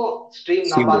வரைக்கும் ஸ்ட்ரீம்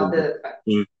நான்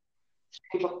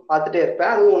பார்த்துட்டே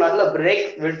இருப்பேன். அதுவும் நல்ல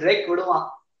பிரேக் விடுவான்.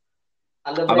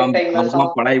 அந்த பிரேக் டைம்ல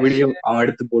பழைய வீடியோ அவன்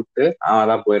எடுத்து போட்டு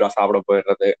அதான் போயிடும், சாப்பிட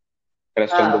போயிடுறது,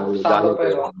 சாப்பிட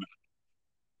போயிடுவான்.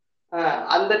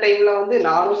 அந்த டைம்ல வந்து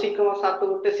நானும் சீக்கிரமா சாப்பிட்டு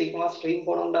விட்டு சீக்கிரமா ஸ்ட்ரீம்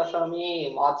போனோம்டா சாமி,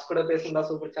 மார்க்ஸ் கூட பேசணும்டா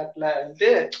சூப்பர் சாட்ல.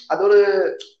 அது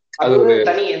ஒரு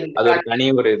தனி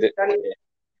ஒரு இது,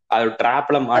 அது ஒரு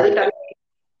ட்ராப்ல மாட்டி.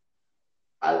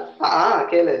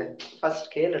 கேளு ஃபர்ஸ்ட்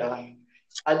கேளுடா.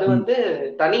 அது வந்து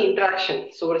தனி இன்டராக்ஷன்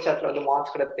சூப்பர் சாட்ல வந்து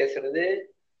மார்க்ஸ் கூட பேசுறது.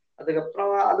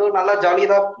 அதுக்கப்புறம் அதுவும் நல்லா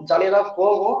ஜாலியா தான்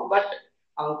போகும். பட்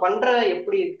அவன் பண்ற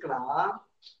எப்படி இருக்குன்னா,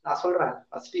 நான் சொல்றேன்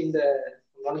ஃபர்ஸ்ட் இந்த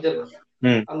முடிஞ்சிடலாம்.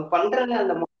 அவங்க பண்ற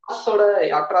அந்த மாஸோட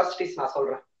அட்ராசிட்டிஸ் நான்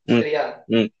சொல்றேன். சரியா?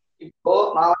 இப்போ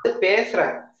நான் வந்து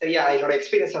பேசுறேன், சரியா? என்னோட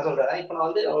எக்ஸ்பீரியன்ஸ் நான் சொல்றேன். இப்போ நான்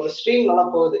வந்து ஒரு ஸ்ட்ரீம் நல்லா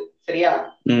போகுது, சரியா?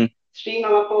 ஸ்ட்ரீம்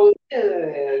நல்லா போகுது,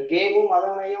 கேமும்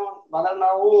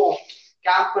மதனாவும்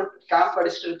கேம்ப்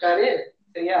அடிச்சுட்டு இருக்காரு,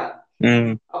 சரியா?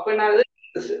 அப்ப என்ன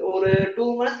ஒரு 2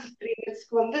 months 3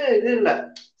 monthsக்கு வந்து இது இல்ல,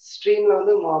 ஸ்ட்ரீம்ல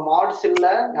வந்து மாட்ஸ் இல்ல,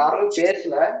 யாரும்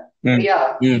பேசல, சரியா?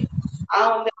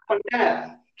 நான் வந்து என்ன பண்ணேன்,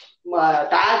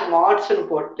 டேக் மாட்ஸ்ன்னு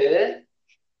போட்டு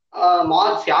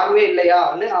மார்க்ஸ் யாருமே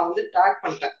இல்லையான்னு நான் வந்து டேக்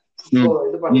பண்ணிட்டேன்.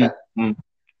 இது பண்ணிட்டேன்.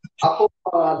 அப்போ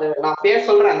அது நான் பேர்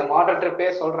சொல்றேன், அந்த மாடரேட்டர்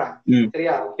பேர் சொல்றேன்,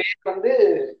 சரியா? பேர் வந்து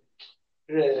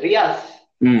ரியாஸ்,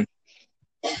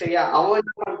 சரியா? அவன்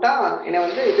என்ன பண்ணிட்டான், என்னை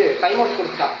வந்து இது டைம் அவுட்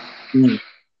கொடுத்துட்டான்.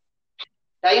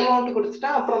 டைம் அவுட்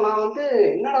கொடுத்துட்டான். அப்புறம் நான் வந்து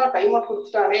என்னடா டைம் அவுட்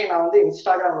கொடுத்துட்டானே, நான் வந்து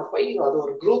இன்ஸ்டாகிராம்ல போய், அது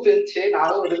ஒரு குரூப் இருந்துச்சு,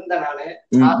 நானும் இருந்தேன், நானு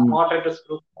மாடரேட்டர்ஸ்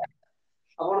குரூப்.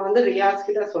 அப்போ வந்து ரியாஸ்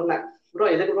கிட்ட சொன்னேன், ப்ரோ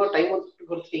எதுக்கு ப்ரோ டைம் அவுட்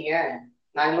கொடுத்துட்டீங்க?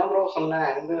 நான் என்ன ப்ரோ சொன்னேன்,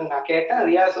 நான் கேட்டேன்.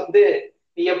 ரியாஸ் வந்து,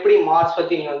 நீ எப்படி மார்க்ஸ்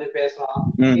பத்தி நீ வந்து பேசலாம்,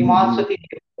 நீ மார்க்ஸ் பத்தி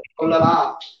சொல்லலாம்,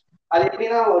 அது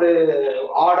எப்படின்னா ஒரு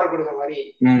ஆர்டர் கொடுக்குற மாதிரி,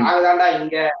 நாங்க தாண்டா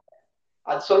இங்க,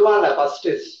 அது சொல்லுவாங்க ஃபர்ஸ்ட்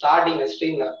ஸ்டார்டிங்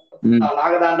ஸ்ட்ரீம்ல,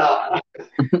 நாங்க தாண்டா,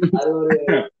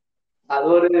 அது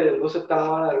ஒரு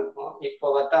லூசுத்தனமா இருக்கும். இப்போ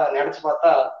பார்த்தா நினைச்சு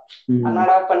பார்த்தா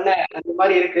என்னடா பண்ண அந்த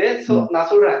மாதிரி இருக்கு. சோ நான்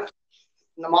சொல்றேன்,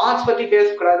 இந்த மார்க்ஸ் பத்தி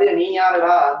பேசக்கூடாது, நீ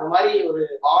யாருடா, அந்த மாதிரி ஒரு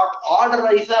ஆர்டர்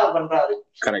வைஸா பண்றாரு.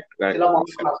 சில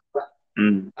மார்க்ஸ் நான் சொல்றேன்,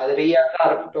 அது ரியாஸா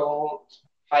இருக்கட்டும்,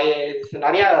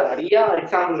 நிறைய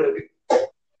எக்ஸாம்பிள் இருக்கு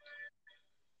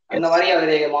அந்த மாதிரி.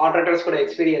 அது மாடரேட்டர்ஸ் கூட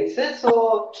எக்ஸ்பீரியன்ஸ். ஸோ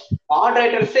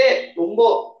மாடரேட்டர்ஸே ரொம்ப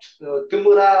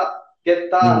திமுறா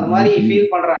கெத்தா அந்த மாதிரி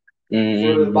ஃபீல் பண்றாங்க.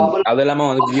 அது இல்லாம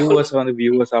வந்து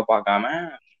வியூவர்ஸா பார்க்காம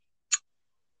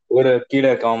ஒரு கீழே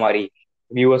இருக்கவ மாதிரி,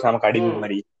 வியூவர்ஸ் நமக்கு அடிமை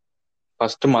மாதிரி.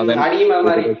 ஃபர்ஸ்ட் மதன்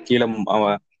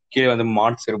கீழே வந்து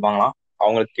மாட்ஸ் இருப்பாங்களாம்,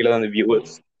 அவங்களுக்கு கீழே வந்து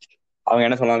வியூவர்ஸ், அவங்க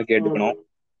என்ன சொன்னாலும் கேட்டுக்கணும்.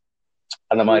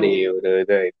 அந்த மாதிரி ஒரு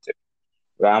இது ஆயிடுச்சு,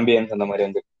 ஒரு ஆம்பியன்ஸ் அந்த மாதிரி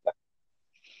வந்து.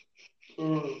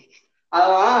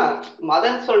 அதான்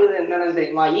மதன் சொல்றது என்னன்னு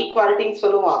தெரியுமா, ஈக்குவாலிட்டின்னு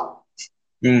சொல்லுவான்.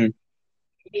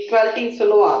 ஈக்குவாலிட்டின்னு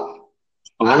சொல்லுவான்,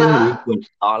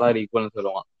 ஆல் ஈக்குவல்னு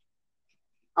சொல்லுவான்.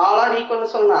 ஆல் ஈக்குவல்னு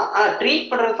சொன்னான். ஆனா ட்ரீட்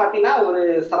பண்றது பாத்தீங்கன்னா ஒரு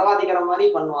சர்வாதிகார மாதிரி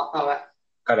பண்ணுவான் அவன்.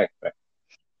 கரெக்ட்,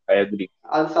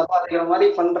 அது சர்வாதிகார மாதிரி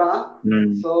பண்றான்.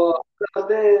 சோ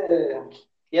வந்து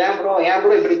ஏன் ப்ரோ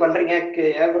இப்படி பண்றீங்க,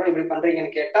 ஏன் ப்ரோ இப்படி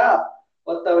பண்றீங்கன்னு கேட்டா,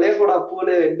 ஒருத்தவளே கூட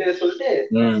பூலு இது சொல்லிட்டு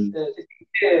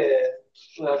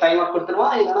டைம் அவுட்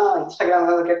கொடுத்துருவான். இல்லைன்னா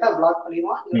இன்ஸ்டாகிராம் கேட்டா பிளாக்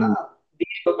பண்ணிடுவான். இல்லைன்னா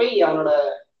போய் அவனோட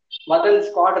மதன்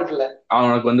ஸ்குவாட் இருக்குல்ல,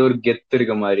 அவனுக்கு வந்து ஒரு கெத்து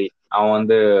இருக்க மாதிரி, அவன்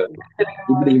வந்து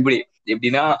இப்படி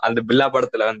எப்படின்னா அந்த பில்லா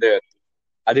படத்துல வந்து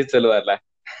அஜித் சொல்லுவார்ல,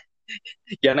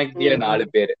 எனக்கு கீழே 4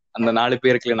 பேரு, அந்த 4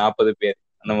 பேருக்குள்ள 40 பேர்,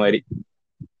 அந்த மாதிரி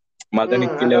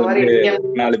மதனுக்கு கீழே வந்து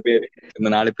 4 பேரு, இந்த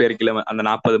 4 பேரு கீழே அந்த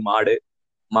 40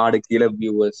 மாடு கீழே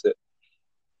வியூவர்ஸ்.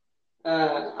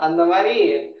 அந்த மாதிரி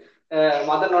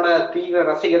மதனோட தீவிர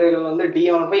ரசிகர்கள் வந்து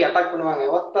டிஎம் போய் அட்டாக் பண்ணுவாங்க.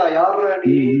 ஒத்தா யாரா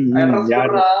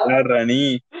நீ,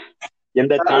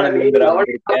 எந்த சேனல்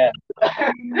இருக்க,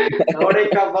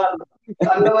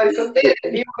 அந்த மாதிரி சொல்லிட்டு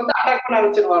அட்டாக் பண்ண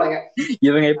ஆரம்பிச்சிருவாங்க.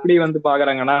 இவங்க எப்படி வந்து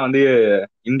பாக்குறாங்கன்னா வந்து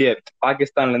இந்தியா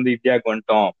பாகிஸ்தான்ல இருந்து இந்தியாவுக்கு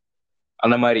வந்துட்டோம்,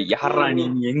 அந்த மாதிரி, யாரா நீ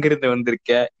எங்க இருந்து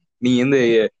வந்திருக்க, நீ வந்து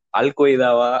அல்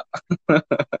கொய்தாவா,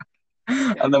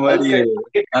 அந்த மாதிரி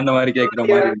கேக்குற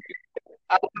மாதிரி இருக்கு.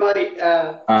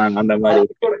 அந்த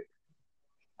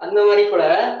மாதிரி கூட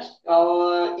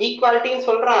அவன் ஈக்குவாலிட்டின்னு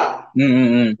சொல்றான்.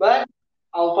 பட்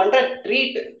அவன் பண்ற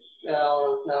ட்ரீட்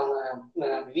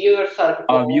வியூவர்ஸா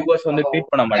இருக்கட்டும், வியூவர்ஸ் வந்து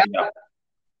ட்ரீட் பண்ண மாட்டேங்கிறான்.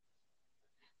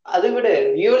 அது விடு,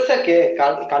 வியூவர்ஸா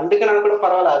கண்டுக்கனா கூட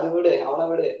பரவாயில்ல, அது விடு,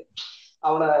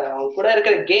 அவன் கூட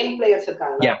இருக்கிற கேம் பிளேயர்ஸ்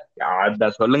இருக்காங்க,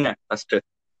 அத சொல்லுங்க ஃபர்ஸ்ட்.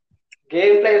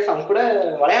 கேம் பிளேயர்ஸ் அவன் கூட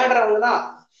விளையாடுறவங்க தான்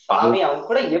சாமி, அவங்க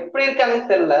கூட எப்படி இருக்காங்கன்னு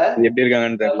தெரியல.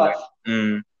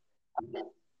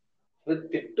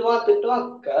 திட்டுவான்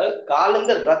கால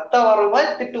இருந்து ரத்தம் வர மாதிரி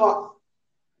திட்டுவான்.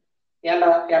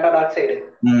 ஏன்டா டார்க்சைடு.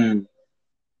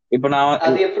 இப்ப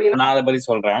நான் அதை பத்தி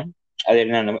சொல்றேன். அது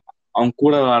என்ன, அவங்க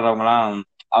கூட விளையாடுறவங்களாம்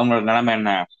அவங்களோட நிலைமை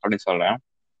என்ன அப்படின்னு சொல்றேன்.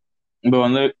 இப்ப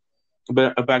வந்து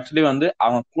இப்ப ஆக்சுவலி வந்து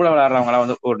அவங்க கூட விளையாடுறவங்களாம்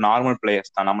வந்து ஒரு நார்மல்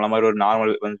பிளேயர்ஸ் தான், நம்மள மாதிரி ஒரு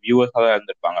நார்மல் வியூவர்ஸா தான்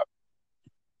இருந்திருப்பாங்க.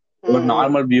 ஒரு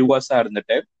நார்மல் வியூவர்ஸா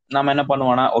இருந்துட்டு நம்ம என்ன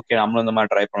பண்ணுவோம்னா, ஓகே நம்மளும் இந்த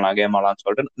மாதிரி ட்ரை பண்ணலாம், கேம் ஆடலாம்னு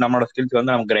சொல்லிட்டு நம்மளோட ஸ்கில்ஸ்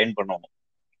வந்து நம்ம கிரைண்ட் பண்ணுவோம்.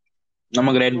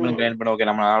 நம்ம கிரைண்ட் பண்ண ஓகே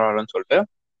நம்ம ஆடலாம்னு சொல்லிட்டு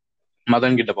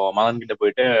மதன் கிட்ட போவோம். மதன் கிட்ட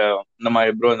போயிட்டு இந்த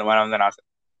மாதிரி ப்ரோ, இந்த மாதிரி வந்து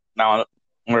நான் வந்து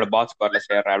உங்களோட பாஸ் ஸ்குவாட்ல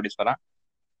சேர்றேன் அப்படின்னு சொன்னா,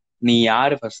 நீ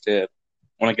யாரு ஃபர்ஸ்ட்,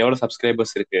 உனக்கு எவ்வளவு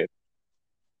சப்ஸ்கிரைபர்ஸ் இருக்கு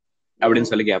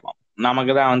அப்படின்னு சொல்லி கேட்பான்.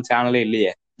 நமக்குதான் அவன் சேனலே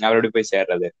இல்லையே, அவர் எப்படி போய்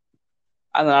சேர்றது.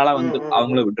 அதனால வந்து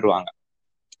அவங்களும் விட்டுருவாங்க.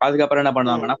 அதுக்கப்புறம் என்ன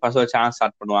பண்ணுவாங்கன்னா ஃபர்ஸ்ட் ஒரு சேனல்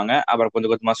ஸ்டார்ட் பண்ணுவாங்க. அப்புறம்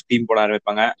கொஞ்சம் கொஞ்சமா ஸ்ட்ரீம் போட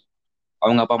ஆரம்பிப்பாங்க.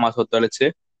 அவங்க அப்பா அம்மா சொத்தளிச்சு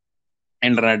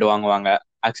இன்டர்நெட் வாங்குவாங்க.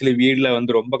 ஆக்சுவலி வீட்ல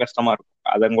வந்து ரொம்ப கஷ்டமா இருக்கும்.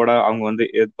 அதன் கூட அவங்க வந்து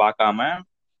பார்க்காம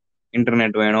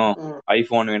இன்டர்நெட் வேணும்,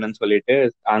 ஐபோன் வேணும்னு சொல்லிட்டு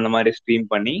அந்த மாதிரி ஸ்ட்ரீம்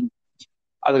பண்ணி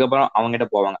அதுக்கப்புறம் அவங்ககிட்ட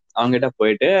போவாங்க. அவங்ககிட்ட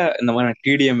போயிட்டு இந்த மாதிரி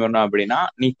டிடிஎம் வேணும் அப்படின்னா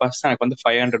நீ ஃபர்ஸ்ட் எனக்கு வந்து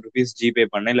 ₹500 ஜிபே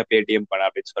பண்ணு இல்ல பேடிஎம் பண்ணு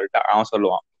அப்படின்னு சொல்லிட்டு அவன்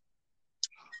சொல்லுவான்.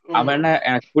 அவன் என்ன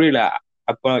எனக்கு புரியல.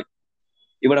 அப்ப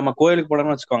இப்ப நம்ம கோயிலுக்கு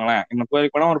போனோம்னு வச்சுக்கோங்களேன், நம்ம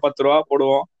கோயிலுக்கு போனா ஒரு ₹10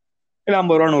 போடுவோம், இல்ல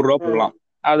 ₹50 ₹100 போடலாம்.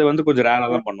 அது வந்து கொஞ்சம் ரேரா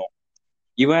தான் பண்ணுவோம்.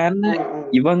 இவன் என்ன,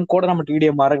 இவன் கூட நம்ம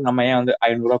டிடிஎம் மாறக்கு நம்ம ஏன் வந்து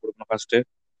 ₹500 கொடுக்கணும் ஃபர்ஸ்ட்?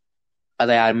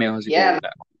 அதை யாருமே யோசிக்கிறது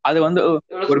இல்லை. அது வந்து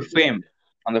ஒரு ஃபேம்,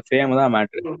 அந்த ஃபேம் தான்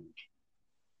மேட்ரு.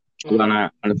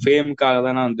 அந்த ஃபேமுக்காக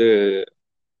தானே வந்து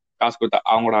காசு கொடுத்தா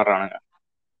அவங்க கூட ஆடுறானுங்க.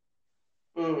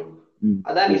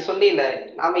 அதான் நீ சொல்லில,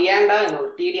 நாம ஏன்டா ஒரு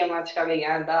டிடிஎம் மேட்ச்காக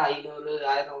ஏன்டா 500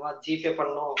 1000 ஜிபே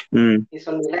பண்ணோம் நீ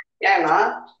சொன்னீங்க. ஏன்னா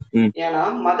ஏன்னா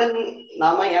மதன்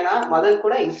ஏன்னா மதன்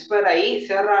கூட இன்ஸ்பயர் ஆகி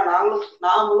சேர்றா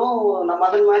நாமளும்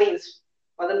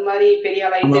மதன் மாதிரி பெரிய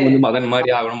ஆளாயிட்டு மதன்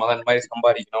மாதிரி ஆகணும், மதன் மாதிரி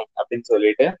சம்பாதிக்கணும் அப்படின்னு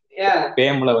சொல்லிட்டு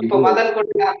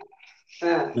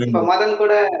இப்ப மதன்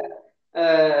கூட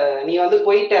நீ வந்து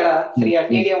போயிட்டடா சரியா,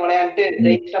 டிடிஎம் விளையாண்டு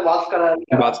ஜெயிச்சா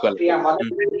பாஸ்கர் சரியா,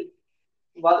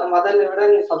 மதனை விட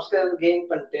நீ சப்ஸ்கிரைபர் கெயின்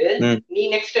பண்ணிட்டு நீ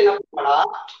நெக்ஸ்ட் என்ன பண்ணா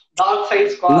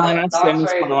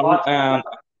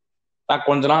நான்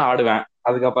கொஞ்ச நாள் ஆடுவேன்.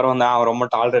 அதுக்கப்புறம் வந்து அவன் ரொம்ப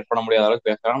டாலரேட் பண்ண முடியாத அளவுக்கு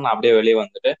பேசுறான். நான் அப்படியே வெளியே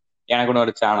வந்துட்டு எனக்கு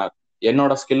ஒரு சேனல்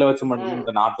என்னோட ஸ்கில்ல வச்சு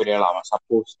மட்டும் நான் பெரிய ஆளாவேன்.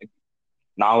 சப்போஸ்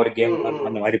நான் ஒரு கேம்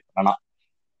அந்த மாதிரி பண்ணனா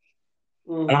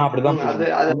ஆனா அப்படிதான்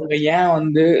அவங்க ஏன்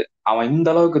வந்து அவன் இந்த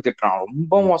அளவுக்கு திட்டுறான்,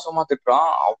 ரொம்ப மோசமா திட்டுறான்.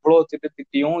 அவ்வளவு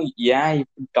திட்டியும் ஏன்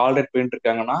இப்படி டாலரேட் பண்ணிட்டு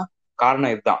இருக்காங்கன்னா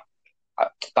காரணம் இதுதான்.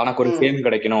 தனக்கு ஒரு ஃபேம்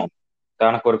கிடைக்கணும்,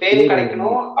 தனக்கு ஒரு பேர்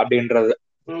கிடைக்கணும்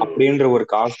அப்படின்ற ஒரு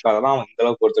காசுக்காக தான் அவன் இந்த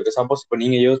அளவுக்கு கொடுத்துட்டு. சப்போஸ் இப்ப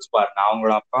நீங்க யோசிச்சு பாருங்க,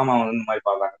 அவங்களோட அப்பா அம்மா வந்து இந்த மாதிரி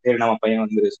பாக்குறாங்க, சரி நம்ம பையன்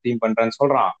வந்து ஸ்ட்ரீம் பண்றேன்னு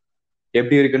சொல்றான்,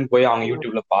 எப்படி இருக்குன்னு போய் அவங்க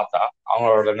யூடியூப்ல பார்த்தா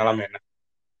அவங்களோட நிலைமை என்ன?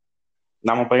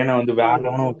 நம்ம பையனை வந்து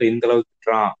வேறவனும் விட்டு இந்த அளவுக்கு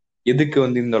திட்டுறான், எதுக்கு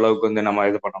வந்து இந்த அளவுக்கு வந்து நம்ம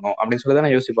இது பண்ணணும் அப்படின்னு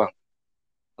சொல்லிதான் யோசிப்பாங்க.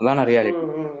 அதான் ரியாலிட்டி.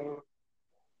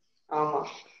 ஆமா,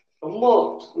 ரொம்ப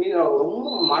ரொம்ப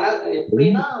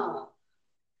எப்படின்னா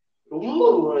ரொம்ப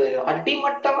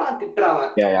அடிமட்டமா திட்டுறாங்க.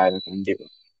 கண்டிப்பா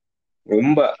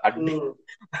ரொம்ப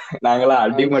நாங்களாம்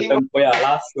அடிமட்டம் போய்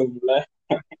அலாசுல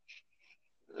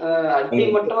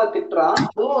அடிமட்டமா திட்டுறான்.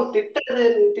 அதுவும்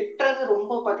திட்டுறது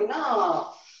ரொம்ப பாத்தீங்கன்னா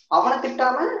அவனை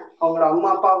திட்டாம அவங்களோட அம்மா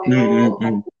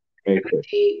அப்பாவையும்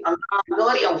அந்த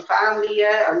மாதிரி அவங்க ஃபேமிலிய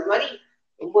அந்த மாதிரி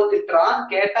ரொம்ப திட்டுறான்.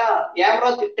 கேட்டா ஏன் ப்ரோ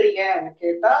திட்டுறீங்கன்னு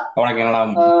கேட்டா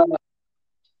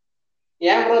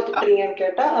ஏன் ப்ரோ திட்டுறீங்கன்னு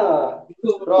கேட்டா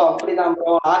ப்ரோ அப்படிதான்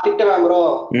ப்ரோ நான் திட்டுவேன் ப்ரோ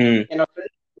என்னோட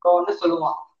ஃப்ரெண்ட் ப்ரோன்னு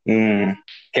சொல்லுவான்.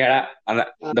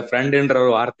 அந்த ஃப்ரெண்ட்ன்ற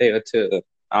ஒரு வார்த்தையை வச்சு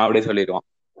அப்படியே சொல்லிடுவான்.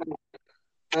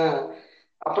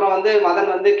 அப்புறம் வந்து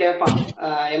மதன் வந்து கேட்பான்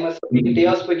எம்எஸ்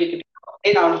கிட்டயோ ஸ்பூக்கி கிட்டயோ,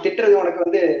 நான் அவனுக்கு திட்டுறது உனக்கு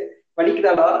வந்து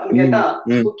வலிக்குதாடான்னு கேட்டா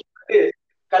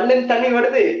கண்ணின் தண்ணி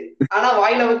வருது ஆனா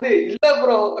வாயில வந்து இல்ல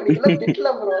ப்ரோ அப்படிலாம் திட்டல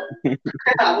ப்ரோ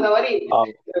அந்த மாதிரி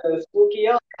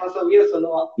ஸ்பூக்கியோ எம்எஸ்ஓவியோ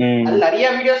சொல்லுவான். அது நிறைய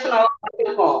வீடியோஸ் நான்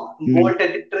பார்த்திருக்கோம், போல்ட்டை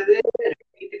திட்டுறது.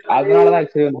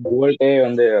 அதனாலதான் போல்ட்டே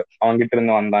வந்து அவங்க கிட்ட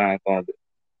இருந்து வந்தான் எனக்கு தோணுது.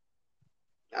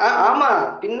 ஆமா,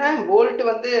 பின்ன போல்ட்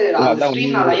வந்து அந்த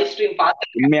ஸ்ட்ரீம் நான் லைவ் ஸ்ட்ரீம்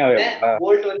பார்த்திருக்கேன்.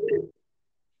 போல்ட் வந்து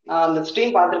நான் அந்த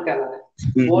ஸ்ட்ரீம் பார்த்திருக்கேன்.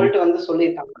 நான் போல்ட் வந்து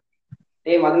சொல்லியிருக்காங்க,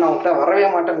 டேய் மதன் நான் உன்கிட்ட வரவே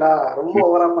மாட்டேன்டா, ரொம்ப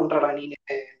ஓவரா பண்றடா நீங்க.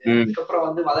 அதுக்கப்புறம்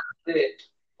வந்து மதன் வந்து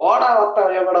ஓடா வத்தா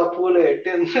வேடா பூலு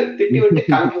திட்டி விட்டு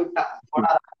கிளம்பி விட்டான்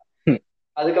ஓடா.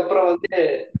 அதுக்கப்புறம் வந்து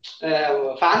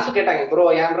ஃபேன்ஸ் கேட்டாங்க, ப்ரோ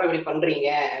ஏன் ப்ரோ இப்படி பண்றீங்க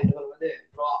வந்து,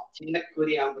 ப்ரோ சின்ன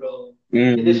கூறியா ப்ரோ,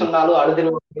 எது சொன்னாலும்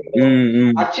அழுதுருவோம்.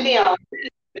 ஆக்சுவலி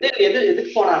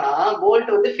எதுக்கு போனானா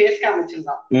போல்ட் வந்து ஃபேஸ் கேம்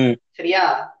வச்சிருந்தான் சரியா.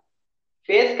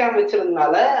 ஃபேஸ் கேம்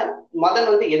வச்சிருந்தனால மதன்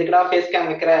வந்து எதுக்குடா ஃபேஸ் கேம்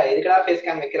வைக்கிற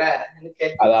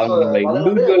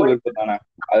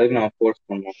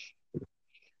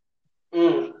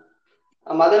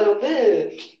மதன் வந்து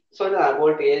சொல்றான்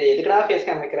போல்ட் எதுக்குடா ஃபேஸ்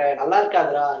கேம் வைக்கிற நல்லா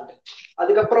இருக்காதுடா.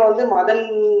 அதுக்கப்புறம் வந்து மதன்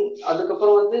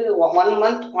அதுக்கப்புறம் வந்து 1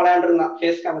 month விளையாண்டுருந்தான்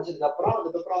ஃபேஸ் கேம் வச்சதுக்கு அப்புறம்.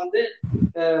 அதுக்கப்புறம் வந்து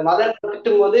மதன்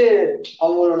திட்டும் போது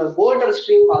அவங்களோட போல்டர்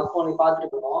ஸ்ட்ரீம் அப்போ நீ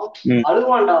பாத்துருக்கணும்,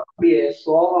 அழுவான்டா, அப்படியே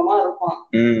சோகமா இருப்பான்.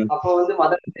 அப்ப வந்து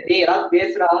மதன் ஏதாவது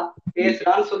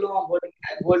பேசுறான்னு சொல்லுவான்.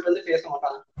 போல்ட் வந்து பேச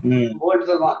மாட்டான். போல்ட்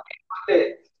சொல்லுவான்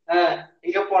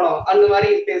எங்க போனோம் அந்த மாதிரி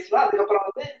பேசுவான். அதுக்கப்புறம்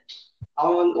வந்து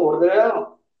அவன் வந்து ஒரு தடவை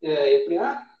எப்படின்னா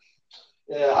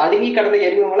அழுகி கடந்த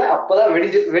எரிமலை அப்பதான்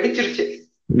வெடிச்சிருச்சு.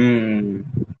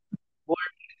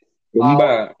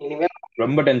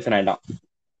 ரொம்ப டென்ஷன் ஆயிட்டான்.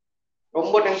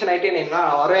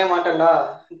 நான் வரவே மாட்டேன்டா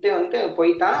வந்துட்டு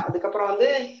போயிட்டான். அதுக்கப்புறம் வந்து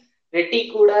ரெட்டி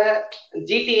கூட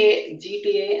ஜிடிஏ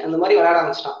ஜிடிஏ அந்த மாதிரி விளையாட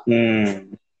ஆரம்பிச்சிட்டான்.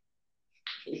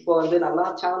 இப்போ வந்து நல்லா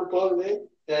சேனல் போகுது.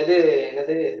 இது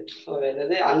என்னது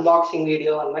என்னது அன்பாக்சிங்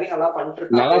வீடியோ அந்த மாதிரி நல்லா பண்ணிட்டு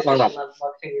இருக்கான்.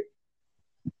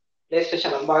 பிளே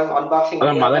ஸ்டேஷன் அன்பாக்சிங்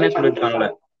வீடியோ அந்த மாதிரி பண்ணிட்டு இருக்காங்க.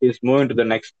 Is moving to the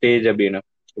next stage அப்படினு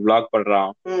vlog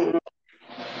பண்றான்.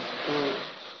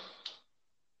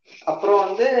 அப்புறம்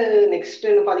வந்து நெக்ஸ்ட்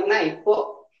பாத்தீங்கன்னா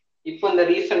இப்போ இந்த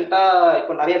ரீசெண்டா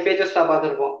இப்போ நிறைய பேஜஸ் தான்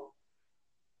பார்த்துருக்கோம்.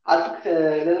 அதுக்கு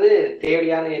என்னது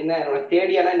தேடியான என்ன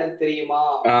தேடியானா என்ன தெரியுமா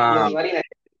அந்த மாதிரி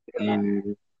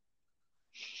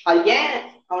அது ஏன்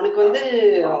அவனுக்கு வந்து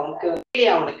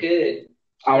அவனுக்கு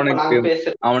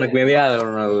மேபி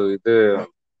இது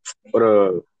ஒரு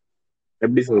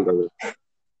எப்படி சொல்றது,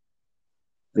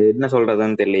 என்ன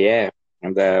சொல்றதுன்னு தெரியலையே.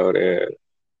 அந்த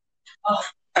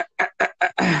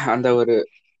ஒரு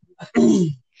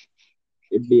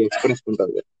எப்படி எக்ஸ்பிரஸ்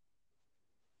பண்றது,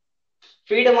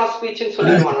 ஃப்ரீடம் ஆஃப் ஸ்பீச்னு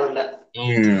சொல்லிடுவாங்க.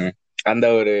 அந்த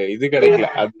ஒரு இது கிடைக்கல.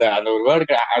 அந்த ஒரு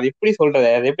வேர்டு அது எப்படி சொல்றது,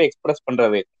 அதை எப்படி எக்ஸ்பிரஸ்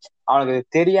பண்றது. அவனுக்கு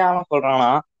தெரியாம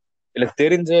சொல்றானா இல்ல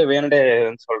தெரிஞ்சே வேணுடே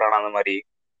சொல்றானா அந்த மாதிரி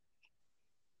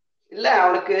இல்ல.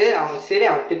 அவன் சரி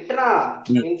அவன் திட்டுறான்,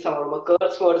 மீன்ஸ் அவன் ரொம்ப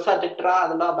கர்ஸ் வேர்ட்ஸா திட்டுறான்,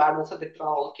 அதெல்லாம் பேட் வேர்ட்ஸா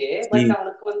திட்டுறான், ஓகே. பட்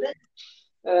அவனுக்கு வந்து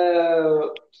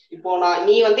இப்போ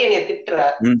நீ வந்து என்னைய திட்டுற,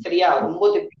 சரியா, ரொம்ப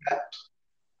திட்டுற,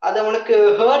 அது அவனுக்கு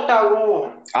ஹர்ட் ஆகும்.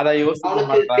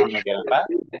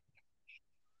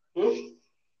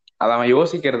 அவன்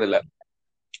யோசிக்கிறது இல்ல,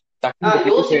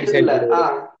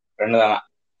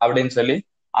 அப்படின்னு சொல்லி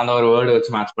அந்த ஒரு வேர்டு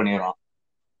வச்சு மேட்ச் பண்ணிடுவான்.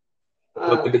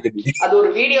 அது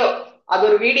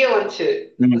ஒரு வீடியோ வந்துச்சு,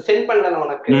 சென்ட் பண்ணல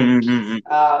உனக்கு.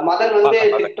 மதன் வந்து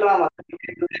திட்டுறான்,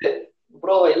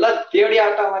 ப்ரோ எல்லாம் தேடி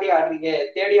ஆட்டா மாதிரி ஆடுறீங்க,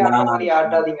 தேடி ஆட்டா மாதிரி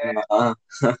ஆட்டாதீங்க.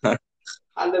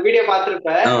 அந்த வீடியோ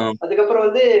பார்த்திருப்ப. அதுக்கப்புறம்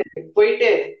வந்து போயிட்டு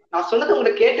நான் சொன்னது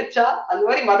உங்களுக்கு கேட்டுச்சா அந்த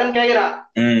மாதிரி மதன் கேக்குறான்.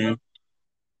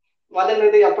 மதன்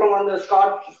இது அப்புறம் வந்து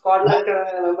ஸ்குவாட்ல இருக்கிற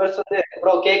மெம்பர்ஸ் வந்து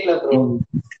ப்ரோ கேக்கல ப்ரோ.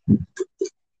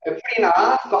 எப்படின்னா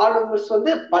ஸ்குவாட் மெம்பர்ஸ்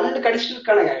வந்து பல்லு கடிச்சிட்டு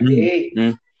இருக்கானுங்க.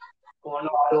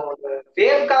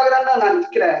 பேருக்காக தான் நான்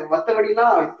நிக்கிறேன்,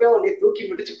 மத்தபடிலாம் இப்ப உன்னை தூக்கி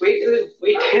பிடிச்சு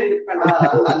போயிட்டே இருப்பேன்டா.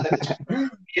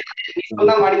 நீ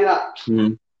சொன்ன மாதிரிதான்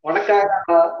உனக்காக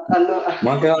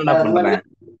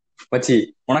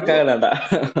உனக்காகதான்டா.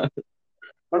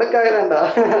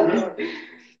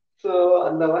 சோ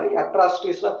அந்த மாதிரி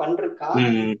அட்ராசிட்டிஸ் எல்லாம் பண்றான்.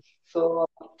 சோ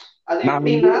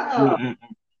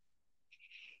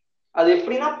அது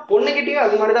எப்படின்னா பொண்ணுகிட்டயும்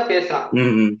அது மாதிரிதான் பேசுறான்.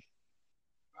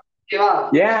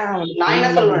 நான் என்ன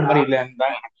சொல்றேன்,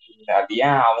 அது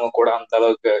ஏன் அவங்க கூட அந்த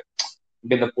அளவுக்கு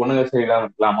இந்த பொண்ணுங்க சரியில்லாம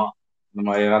இருக்கலாமா, இந்த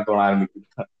மாதிரி எல்லாம் தோண ஆரம்பிச்சு.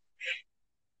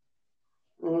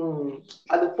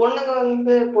 அது பொண்ணுங்க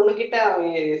வந்து பொண்ணுகிட்ட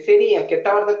சரி கெட்ட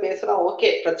வார்த்தை பேசுறான், ஓகே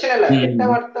பிரச்சனை இல்ல. கெட்ட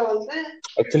வார்த்தை வந்து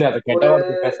ஆக்சுவலி அது கெட்ட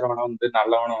வார்த்தை பேசுறவன வந்து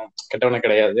நல்லவனும் கெட்டவனும்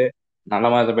கிடையாது, நல்ல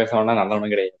வார்த்தை பேசுறவனா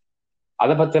நல்லவனும் கிடையாது.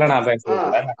 அதை பத்தி நான்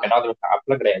பேசுறேன், கெட்டாவது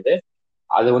அப்படிலாம் கிடையாது.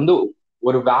 அது வந்து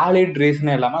ஒரு வேலிட்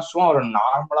ரீசனே இல்லாம சும்மா ஒரு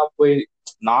நார்மலா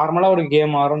ஒரு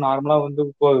கேம் ஆடும், நார்மலா வந்து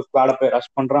வேலை போய்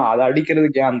ரஷ் பண்றான், அதை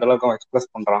அடிக்கிறதுக்கு ஏன் அந்த அளவுக்கு அவன் எக்ஸ்பிரஸ்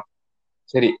பண்றான்.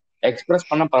 சரி எக்ஸ்பிரஸ்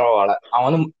பண்ண பரவாயில்ல, அவன்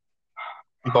வந்து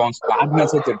இப்ப அவன் ஸ்குவாட்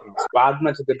மேட்ச்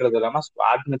திட்டுறது இல்லாம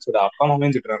ஸ்குவாட் மேட்சோட அப்பா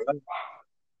அம்மாவையும் திட்டுறாங்க.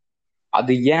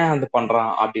 அது ஏன் அது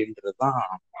பண்றான் அப்படின்றதுதான்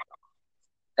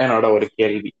என்னோட ஒரு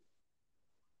கேள்வி.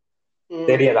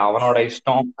 தெரியாது, அவனோட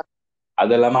இஷ்டம்.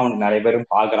 அது இல்லாம அவனுக்கு நிறைய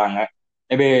பேரும் பாக்குறாங்க.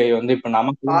 மேபி வந்து இப்ப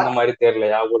நமக்கு இந்த மாதிரி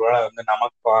தெரியலையா, ஒருவேளை வந்து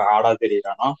நமக்கு ஆடா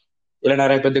தெரியறானோ இல்ல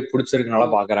நிறைய பேருக்கு பிடிச்சிருக்கனால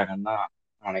பாக்குறாங்கன்னு தான்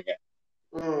நினைக்கிறேன்.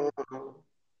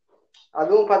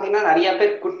 அதுவும் பாத்தீங்கன்னா நிறைய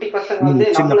பேர் குட்டி பசங்க வந்து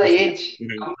நம்ம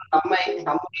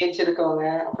ஏஜ் இருக்கவங்க,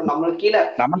 அப்புறம் நம்மளுக்கு கீழே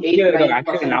நம்ம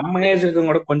ஏஜ்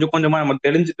இருக்கவங்க கூட கொஞ்சம் கொஞ்சமா நமக்கு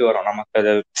தெரிஞ்சுட்டு வரோம். நமக்கு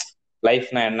அது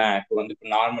லைஃப்னா என்ன, இப்போ வந்து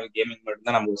நார்மல் கேமிங் மட்டும்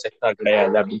தான் நமக்கு செட்டா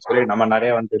கிடையாது அப்படின்னு சொல்லி நம்ம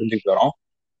நிறைய வந்து தெரிஞ்சுட்டு வரோம்.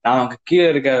 நமக்கு கீழே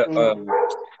இருக்க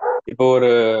இப்போ ஒரு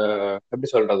எப்படி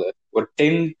சொல்றது, ஒரு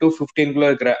 10 to 15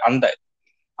 இருக்கிற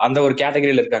அந்த ஒரு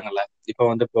கேட்டகரியில இருக்காங்கல்ல. இப்போ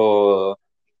வந்து இப்போ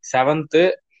செவன்த்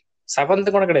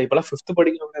கூட கிடையாது, இப்பெல்லாம் 5th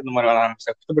படிக்கிறவங்க இந்த மாதிரி வராங்க.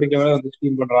 6th படிக்கிறவங்க வந்து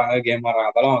ஸ்ட்ரீம் பண்றாங்க, கேம்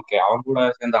ஆடுறாங்க, அதெல்லாம் ஓகே. அவங்க கூட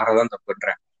சேர்ந்து ஆறதான்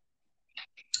தப்புன்றேன்.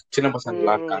 சின்ன பசங்க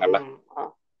எல்லாம் இருக்காங்கல்ல.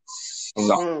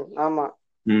 ஆமா.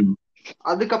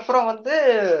 அதுக்கப்புறம் வந்து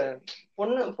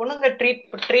பொண்ணுங்க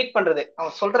ட்ரீட் பண்றது,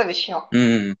 அவன் சொல்ற விஷயம்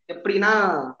எப்படின்னா,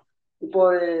 இப்போ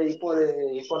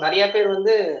நிறைய பேர்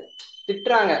வந்து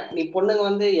திட்டுறாங்க, நீ பொண்ணுங்க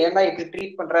வந்து ஏன்டா இப்படி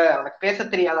ட்ரீட் பண்ற, உனக்கு பேச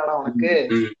தெரியாதாடா உனக்கு.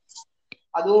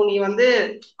 அதுவும் நீ வந்து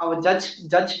அவன்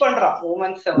ஜட்ஜ் பண்றான்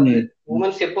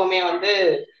உமன்ஸ் எப்பவுமே வந்து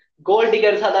கோல்ட்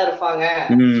டிகர்ஸா தான் இருப்பாங்க,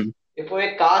 எப்பவுமே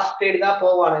காசு தேடிதான்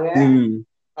போவானுங்க.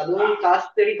 அதுவும் காசு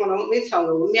தேடி போனவங்க மீன்ஸ்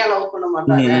அவங்க உண்மையா லவ் பண்ண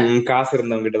மாட்டாங்க, காசு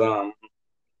இருந்தவங்க கிட்டதான்.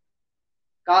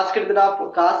 காசு எடுத்துட்டா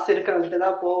காசு இருக்கிறவங்கிட்ட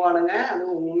தான் போவானுங்க,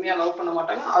 அதுவும் உண்மையா லவ் பண்ண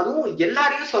மாட்டாங்க, அதுவும்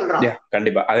எல்லாரையும் சொல்றான்.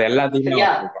 கண்டிப்பா அது எல்லாத்தையுமே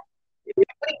சரியா? சொல்றான்.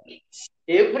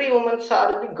 Every womens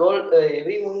are the gold,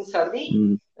 every womens are the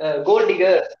gold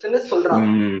டிகர்ஸ்னு சொல்றான்.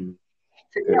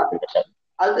 சரியா?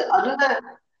 அது அதுல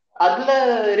அதுல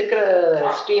இருக்கிற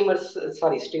ஸ்ட்ரீமர்ஸ்,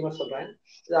 சாரி ஸ்ட்ரீமர் சொல்றேன்,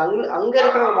 அங்க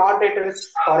இருக்கிற moderators,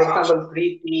 for example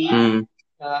Preethi,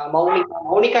 Mounika.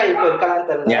 Mounika இப்ப இருக்கான்னு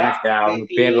தெரியல, எனக்கு அவங்க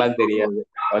பேர்லாம் தெரியாது.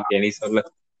 ஓகே நீ சொல்லு.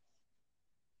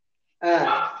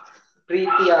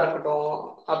 பிரீத்தியா இருக்கட்டும்,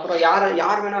 அப்புறம்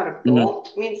யார் வேணா இருக்கட்டும்,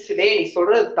 மீன்ஸ் டேய் நீ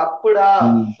சொல்றது தப்புடா,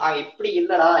 நான் இப்படி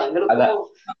இல்லடா, எங்களுக்கும்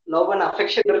லவ் அண்ட்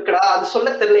அஃபெக்ஷன் இருக்குடா, அது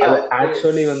சொல்ல தெரியலையா?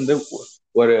 ஆக்சுவலி வந்து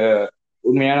ஒரு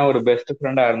உண்மையான ஒரு பெஸ்ட்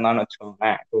ஃப்ரெண்டா இருந்தான்னு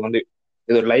வச்சுக்கோங்களேன், இப்போ வந்து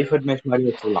இது ஒரு லைஃப் அட்வைஸ் மாதிரி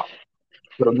வச்சுக்கலாம்.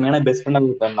 ஒரு உண்மையான பெஸ்ட் ஃப்ரெண்டா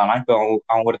இருந்தானா, இப்போ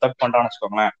அவங்க ஒரு தப்பு பண்றான்னு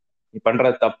வச்சுக்கோங்களேன், நீ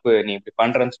பண்றது தப்பு, நீ இப்படி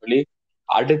பண்றன்னு சொல்லி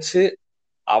அடிச்சு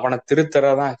அவனை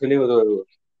திருத்தறதான் ஆக்சுவலி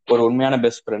ஒரு உண்மையான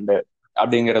பெஸ்ட் ஃப்ரெண்டு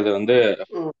அப்படிங்கிறது வந்து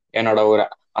என்னோட ஒரு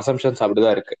அசம்ஷன்ஸ்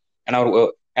அப்படிதான் இருக்கு. ஏன்னா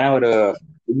ஒரு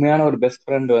உண்மையான ஒரு பெஸ்ட்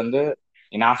ஃப்ரெண்ட் வந்து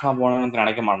நீ நாசமா போகணும்னு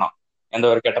நினைக்க மாட்டான். எந்த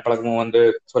ஒரு கெட்ட பழக்கமும் வந்து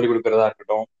சொல்லிக் கொடுக்கறதா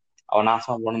இருக்கட்டும், அவன்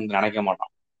நாசமா போகணும்னு நினைக்க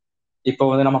மாட்டான். இப்ப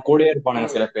வந்து நம்ம கூடயே இருப்பானுங்க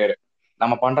சில பேர்,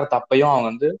 நம்ம பண்ற தப்பையும் அவங்க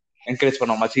வந்து என்கரேஜ்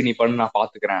பண்ணுவோம், மச்சி நீ பண்ணு நான்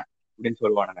பாத்துக்கிறேன் அப்படின்னு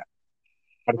சொல்லுவானுங்க.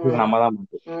 கடைசியில் நம்ம தான்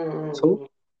மாட்டோம். ஸோ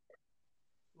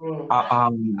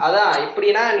அதான்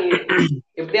எப்படியா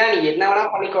நீ என்ன வேணா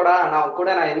பண்ணிக்கோடா, நான் கூட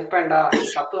நான் இருப்பேன்டா, நீ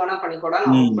தப்பு வேணா பண்ணிக்கோடா,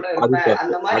 நான் கூட இருப்பேன்,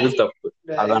 அந்த மாதிரி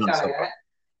இருக்கானுங்க.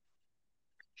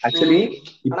 ஆக்சுவலி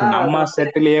இப்ப நம்ம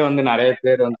செட்டிலேயே வந்து நிறைய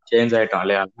பேர் வந்து சேஞ்ச் ஆயிட்டோம்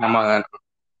இல்லையா,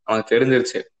 நமக்கு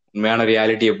தெரிஞ்சிருச்சு உண்மையான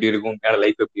ரியாலிட்டி எப்படி இருக்கும், உண்மையான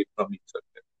லைஃப் எப்படி இருக்கும் அப்படின்னு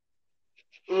சொல்லிட்டு.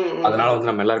 அதனால வந்து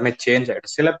நம்ம எல்லாருமே சேஞ்ச்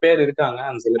ஆயிட்டோம். சில பேர் இருக்காங்க,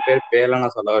 அந்த சில பேர்லாம்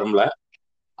நான் சொல்ல விரும்பல,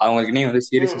 அவங்களுக்கு இனி வந்து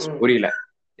சீரியஸ்னஸ் புரியல.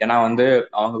 ஏன்னா வந்து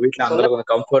அவங்க வீட்டுல அந்த அளவுக்கு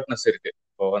கொஞ்சம் கம்ஃபர்ட்னஸ் இருக்கு.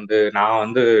 இப்போ வந்து நான்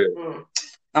வந்து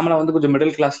நம்மள வந்து கொஞ்சம்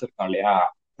மிடில் கிளாஸ் இருக்கோம் இல்லையா,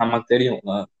 நமக்கு தெரியும்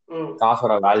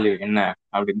காசோட வேல்யூ என்ன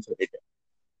அப்படின்னு சொல்லிட்டு.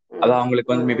 அது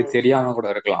அவங்களுக்கு வந்து மேபி தெரியாம கூட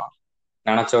இருக்கலாம்.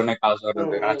 நினைச்ச உடனே காசு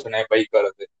வர்றது, நினைச்ச உடனே பைக்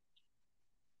வர்றது,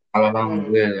 அதெல்லாம்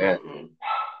வந்து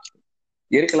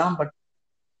இருக்கலாம். பட்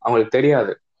அவங்களுக்கு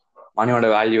தெரியாது மணியோட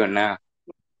வேல்யூ என்ன,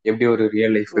 எப்படி ஒரு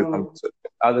ரியல் லைஃப் இருக்கும் அப்படின்னு சொல்லிட்டு.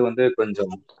 அது வந்து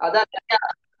கொஞ்சம்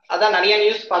அதான் நிறைய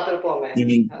நியூஸ் பார்த்திருப்போம்.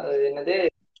 என்னது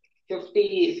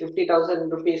 50,000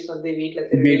 rupees வந்து வீட்டுல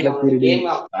திருடி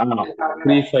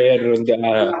ஃப்ரீ ஃபயர் வந்து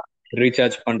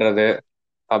ரீசார்ஜ் பண்றது,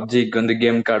 பப்ஜிக்கு வந்து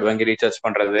கேம் கார்டு வாங்கி ரீசார்ஜ்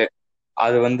பண்றது,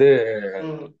 அது வந்து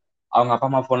அவங்க அப்பா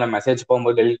அம்மா போன்ல மெசேஜ்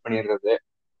போகும்போது டெலிட் பண்ணிடுறது.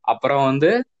 அப்புறம்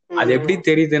வந்து அது எப்படி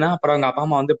தெரியுதுன்னா, அப்புறம் அவங்க அப்பா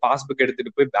அம்மா வந்து பாஸ்புக்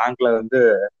எடுத்துட்டு போய் பேங்க்ல வந்து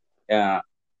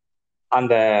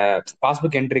அந்த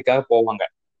பாஸ்புக் என்ட்ரிக்காக போவாங்க.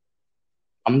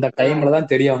 அந்த டைம்ல தான்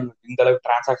தெரியும் அவங்க இந்த அளவுக்கு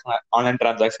டிரான்சாக்ஷன், ஆன்லைன்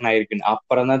டிரான்சாக்ஷன் ஆயிருக்குன்னு.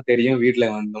 அப்புறம் தான் தெரியும் வீட்டுல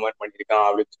வந்து இந்த மாதிரி பண்ணிருக்கான்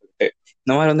அப்படின்னு சொல்லிட்டு.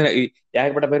 இந்த மாதிரி வந்து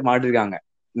ஏகப்பட்ட பேர் மாட்டிருக்காங்க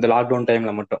இந்த லாக்டவுன்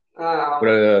டைம்ல மட்டும்.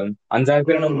 ஒரு 5,000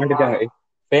 பேர் மாட்டிருக்காங்க.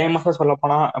 ஃபேமஸா சொல்ல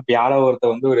போனா இப்ப யாரோ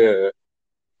ஒருத்தர் வந்து ஒரு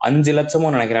 5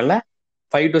 லட்சமோ நினைக்கிறேன்ல,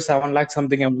 5 to 7 lakhs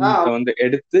சம்திங் வந்து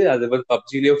எடுத்து அது வந்து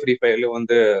பப்ஜிலயோ ஃப்ரீ ஃபயர்லயோ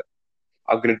வந்து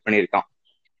அப்கிரேட் பண்ணியிருக்கான்.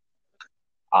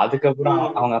 அதுக்கப்புறம்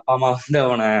அவங்க அப்பா அம்மா வந்து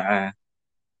அவனை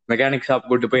மெக்கானிக் ஷாப்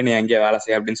கூட்டு போய் நீ அங்கேயே வேலை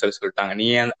செய்ய அப்படின்னு சொல்லிட்டாங்க. நீ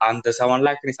அந்த 7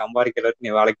 lakhs நீ சம்பாதிக்கிறதுக்கு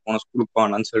நீ வேலைக்கு போன, ஸ்கூலுக்கு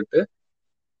போனான்னு சொல்லிட்டு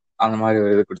அந்த மாதிரி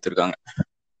ஒரு இது கொடுத்துருக்காங்க.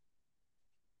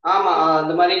 ஆமா,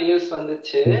 அந்த மாதிரி நியூஸ்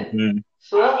வந்துச்சு.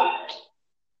 சோ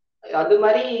அது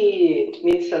மாதிரி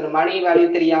மீன்ஸ் அந்த மணி வேல்யூ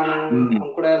தெரியாம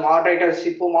அவங்க கூட மாடரேட்டர்ஸ்,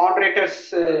 இப்போ மாடரேட்டர்ஸ்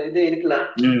இது இருக்குல்ல,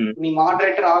 நீ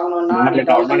மாடரேட்டர் ஆகணும்னா நீ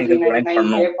 1,399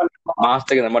 பே பண்ணணும்,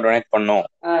 மாசத்துக்கு இந்த மாதிரி டொனேட் பண்ணும்,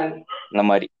 இந்த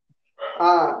மாதிரி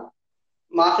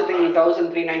மாசத்துக்கு நீ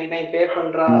 1,399 பே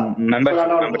பண்றா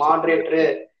மாடரேட்டரு.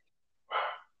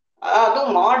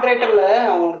 அதுவும் மாடரேட்டர்ல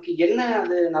அவனுக்கு என்ன,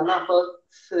 அது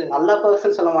நல்ல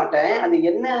பர்சன் சொல்ல மாட்டேன், அது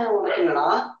என்ன உனக்கு என்னன்னா,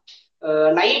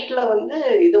 நைட்ல வந்து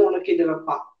இது உனக்கு இது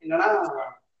வைப்பான் என்னன்னா,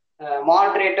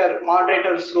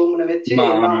 மாடரேட்டர்ஸ் ரூம்னு வச்சு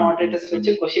எல்லா மாடரேட்டர்ஸ்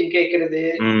வச்சு கொஸ்டின் கேட்கறது,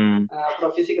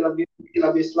 அப்புறம் பிசிக்கல்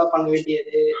அபியூஸ் எல்லாம் பண்ண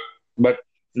வேண்டியது. But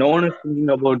no one is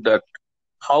thinking about that,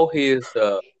 how he is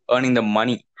earning the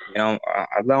money,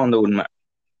 அதான் வந்து உண்மை.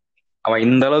 அவன்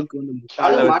இந்த அளவுக்கு வந்து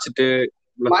முட்டாள வச்சுட்டு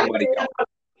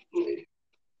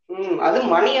அது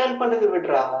மணி ஏர்ன் பண்றது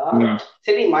விடுறா.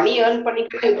 சரி மணி ஏர்ன்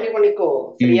பண்ணிட்டு எப்படி பண்ணிக்கோ,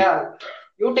 சரியா,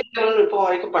 யூடியூப் சேனல் இப்போ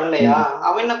வரைக்கும் பண்ணலையா,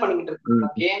 அவன் என்ன பண்ணிக்கிட்டு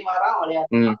இருக்கான், கேம் வரான்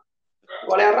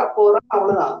விளையாடுறா போறான்,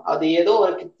 அவ்வளவுதான். அது ஏதோ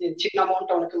ஒரு சின்ன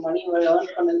அமௌண்ட் அவனுக்கு மணி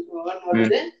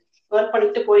ஏர்ன்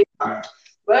பண்ணிட்டு போயிருக்கான்.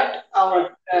 பட் அவன்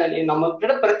நம்ம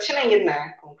கிட்ட பிரச்சனை என்ன,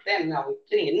 அவன்கிட்ட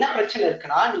அவனுக்கு என்ன பிரச்சனை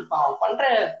இருக்குன்னா, இப்ப அவன் பண்ற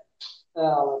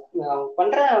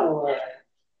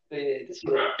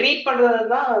ட்ரீட்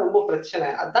பண்றதுதான் ரொம்ப பிரச்சனை.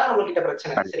 அதான் நம்ம கிட்ட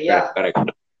பிரச்சனை, சரியா.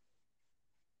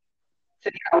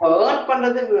 சரி அவன் ஏர்ன்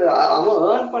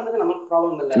பண்றது நமக்கு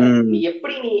ப்ராப்ளம் இல்ல. நீ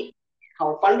எப்படி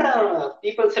அவன் பண்ற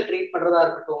பீப்புள்ஸ ட்ரீட் பண்றதா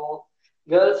இருக்கட்டும்,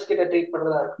 கேர்ள்ஸ் கிட்ட ட்ரீட்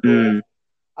பண்றதா இருக்கட்டும்,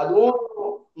 அதுவும்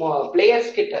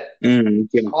பிளேயர்ஸ் கிட்ட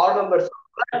ஆல் மெம்பர்ஸ்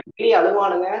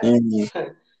அழுவானுங்க,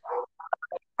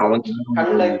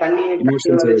 கண்ணுல தண்ணி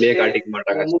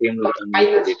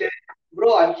வச்சுட்டு ப்ரோ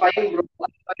ஐம் ஃபைன் ப்ரோ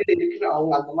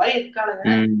அவங்க அந்த மாதிரி இருக்கானுங்க.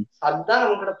 அதுதான்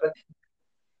நம்மளோட பிரச்சனை.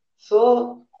 சோ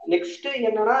நெக்ஸ்ட்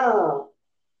என்னன்னா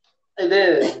இது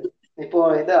இப்போ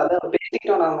இது அதான்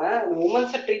பேசிக்கிட்டோம் நாம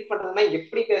உமன்ஸை ட்ரீட் பண்றதுன்னா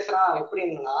எப்படி பேசுறான்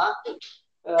எப்படின்னா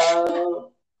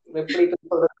எப்படி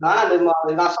சொல்றதுன்னா அது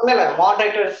நான் சொன்னேன்ல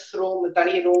மாடரேட்டர்ஸ் ரூம்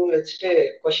தனி ரூம் வச்சுட்டு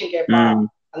கொஸ்டின் கேட்பான்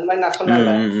அந்த மாதிரி நான்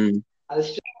சொன்னேன்ல. அது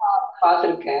ஸ்ட்ரீம்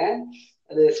பார்த்துருக்கேன்.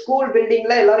 அது ஸ்கூல்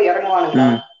பில்டிங்ல எல்லாரும் இறங்குவானுங்களா,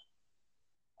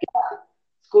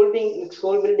 ஸ்கூல்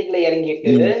பில்டிங்ல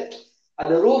இறங்கிட்டு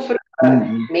அது ரூஃப்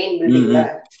மெயின் பில்டிங்ல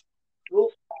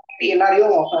ரூஃப்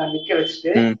எல்லாரையும் நிக்க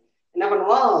வச்சுட்டு என்ன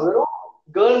பண்ணுவான், வெறும்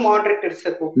கேர்ள் மாடரேட்டர்ஸ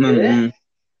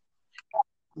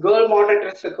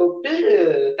கூப்பிட்டு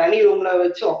தனி ரூம்ல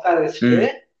வச்சு உட்கார வச்சுட்டு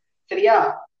சரியா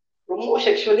ரொம்ப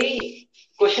செக்ஷுவலி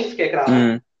கொஸ்டின்ஸ் கேக்குறாங்க.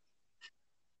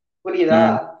 புரியுதா?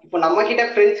 இப்போ நம்ம கிட்ட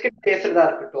ஃப்ரெண்ட்ஸ் கிட்ட பேசுறதா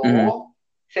இருக்கட்டும்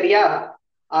சரியா,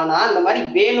 ஆனா இந்த மாதிரி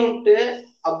வேணும்ட்டு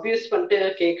அபியூஸ் பண்ணிட்டு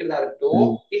கேக்குறதா இருக்கட்டும்,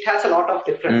 it has a lot of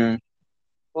difference.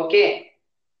 Okay,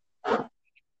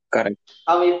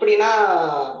 அவன் எப்படின்னா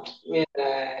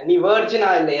நீ வேர்ஜினா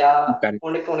இல்லையா,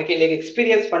 உனக்கு இன்னைக்கு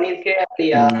எக்ஸ்பீரியன்ஸ் பண்ணிருக்கே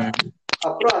இல்லையா,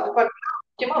 அப்புறம் அது பார்த்தீங்கன்னா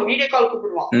முக்கியமா வீடியோ கால்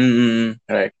கூப்பிடுவான்.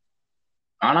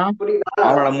 ஆனா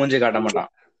அவனோட மூஞ்சி காட்ட மாட்டான்.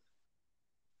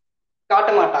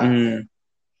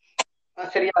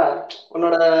 சரியா,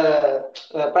 உன்னோட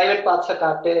பிரைவேட் பார்ட்ஸ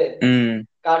காட்டு,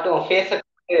 உன் ஃபேஸ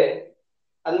காட்டு,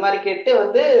 அந்த மாதிரி கேட்டு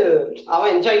வந்து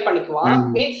அவன் என்ஜாய் பண்ணிக்குவான்.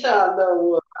 மீன்ஸ் அந்த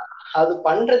அது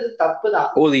பண்றது தப்புதான்.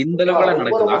 இந்த லெவல்ல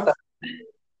நடக்குதா?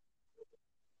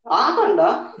 ஆமாண்டா.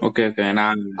 ஓகே ஓகே,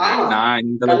 நான்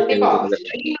இந்த கண்டிப்பா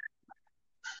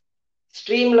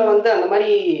ஸ்ட்ரீம்ல வந்து அந்த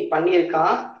மாதிரி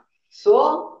பண்ணியிருக்கான். சோ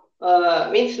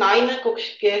மீன்ஸ் நான் என்ன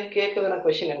கேட்க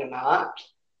கொஸ்டின் என்னன்னா,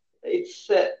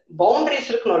 இட்ஸ் பவுண்டரிஸ்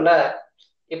இருக்கணும்ல.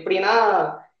 எப்படின்னா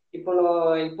இப்போ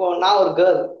இப்போ நான் ஒரு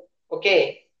girl, okay,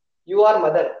 you are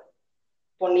mother.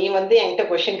 இப்போ நீ வந்து என்கிட்ட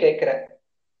கொஸ்டின் கேட்கிற,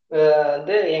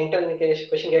 வந்து என்கிட்ட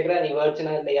கொஸ்டின் கேட்கிற நீ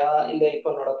வேர்ஜினா இல்லையா, இல்ல இப்போ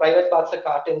என்னோட பிரைவேட் பார்ட்ஸை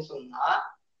காட்டுன்னு சொன்னா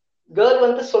கேர்ள்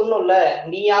வந்து சொல்லணும்ல,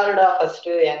 நீ யாருடா ஃபர்ஸ்ட்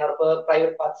என்னோட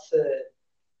பிரைவேட் பார்ட்ஸ்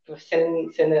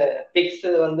பிக்ஸ்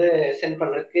வந்து சென்ட்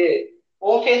பண்றதுக்கு,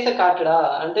 உன் ஃபேஸ காட்டுடா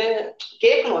வந்து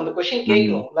கேட்கணும், அந்த கொஸ்டின்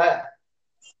கேட்கணும்ல.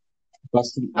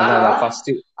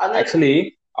 ஆக்சுவலி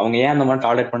அவங்க ஏன் அந்த மாதிரி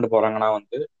டார்கெட் பண்ணிட்டு போறாங்கன்னா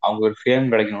வந்து அவங்க ஒரு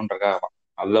ஃபேம் கிடைக்கணும்ன்றக்காக.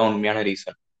 அதுதான் உண்மையான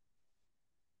ரீசன்.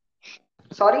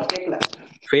 சாரி கேட்கல.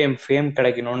 ஃபேம்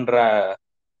கிடைக்கணும்ன்ற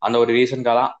அந்த ஒரு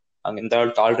ரீசன்காக தான் அவங்க இந்த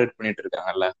டாலரேட் பண்ணிட்டு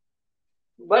இருக்காங்கல்ல.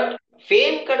 பட்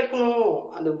ஃபேம் கிடைக்கணும்,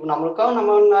 அது நம்மளுக்காக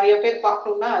நம்ம நிறைய பேர்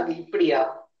பார்க்கணும்னா அது இப்படியா?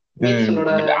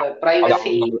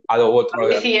 பிரைவசி அது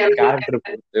ஒவ்வொருத்தரோட கேரக்டர்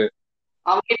பொறுத்து.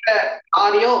 அவங்கிட்ட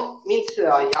யாரையோ மீன்ஸ்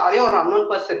யாரையோ ஒரு அன்னோன்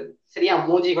பர்சன் சரியா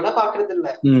மூஞ்சி கூட பாக்குறது இல்ல,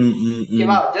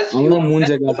 ஓகேவா, ஜஸ்ட்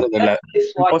மூஞ்சி காட்டுறது இல்ல.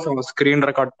 சப்போஸ் அவங்க ஸ்கிரீன்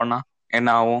ரெக்கார்ட் பண்ணா என்ன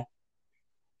ஆகும்?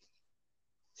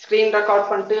 ஸ்கிரீன் ரெக்கார்ட்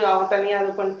பண்ணிட்டு அவன் தனியா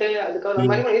அது பண்ணிட்டு அதுக்கு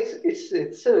மாதிரி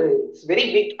இட்ஸ் வெரி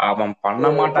பிக். அவன் பண்ண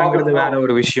மாட்டாங்கிறது வேற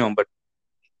ஒரு விஷயம். பட்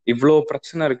இவ்வளவு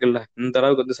பிரச்சனை இருக்குல்ல, இந்த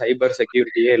அளவுக்கு வந்து சைபர்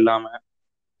செக்யூரிட்டியே இல்லாம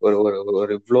ஒரு ஒரு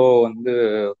ஒரு இவ்வளோ வந்து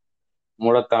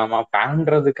மூலத்தனமா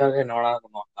பண்றதுக்காக என்னடா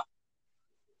பண்ணுவாங்க.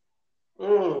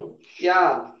 யா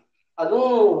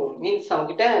அதுவும் மீன்ஸ்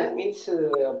அவன்கிட்ட மீன்ஸ்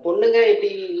பொண்ணுங்க எப்படி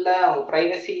இல்ல, அவன்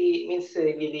பிரைவசி மீன்ஸ்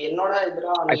இது என்னோட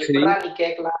இதுடா,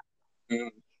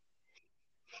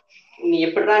 நீ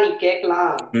எப்படா நீ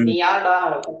கேட்கலாம், நீ யாருடா,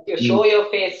 ஷோ யுவர்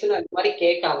ஃபேஸ் அந்த மாதிரி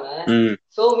கேட்காம,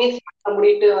 சோ மீன்ஸ்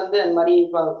முடிட்டு வந்து அந்த மாதிரி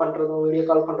பண்றதும் வீடியோ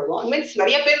கால் பண்றதும் மீன்ஸ்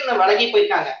நிறைய பேர் விலகி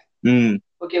போயிருக்காங்க.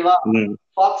 ஓகேவா,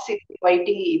 ஃபாக்ஸ்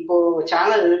வைட்டி இப்போ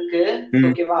சேனல் இருக்கு,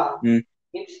 ஓகேவா,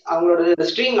 மீன்ஸ் அவங்களோட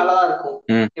ஸ்ட்ரீம் நல்லாதான் இருக்கும்.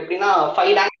 எப்படின்னா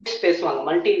 5 லாங்குவேஜ் பேசுவாங்க,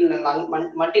 மல்டி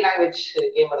லாங்குவேஜ்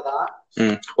கேமர் தான்.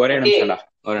 ஒரே நிமிஷம்டா,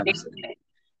 ஒரே நிமிஷம்.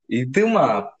 இதுமா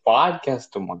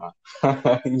பாட்காஸ்ட்மா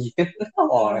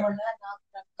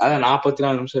அதான்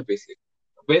 44 நிமிஷம்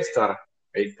பேசிட்டு வரேன்,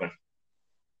 வெயிட் பண்ணு.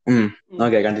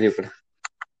 ஓகே, கண்டினியூ பண்ணு.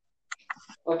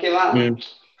 ஓகேவா,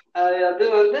 அது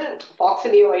வந்து ஃபாக்ஸ்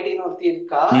வைட்டின்னு ஒருத்தி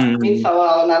இருக்கா. மீன்ஸ் அவ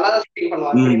நல்லாதான் ஸ்ட்ரீம்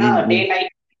பண்ணுவாங்க. எப்படின்னா டே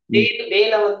நைட்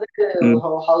டேல வந்து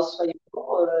ஹவுஸ் ஒய்ஃப்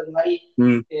ஒரு மாதிரி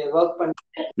ஒர்க்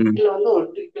பண்ணிட்டு வந்து ஒரு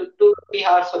 2-3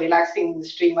 ஹவர்ஸ் ரிலாக்ஸிங்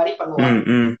ஸ்ட்ரீம் மாதிரி பண்ணுவாங்க.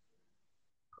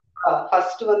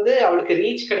 ஃபர்ஸ்ட் வந்து அவளுக்கு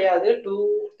ரீச் கிடையாது,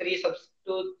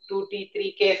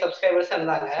 2-3K சப்ஸ்கிரைபர்ஸ்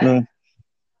இருந்தாங்க.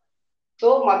 ஸோ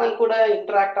மதன் கூட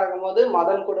இன்டராக்ட் ஆகும்போது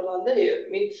மதன் கூட வந்து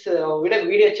மீன்ஸ் விட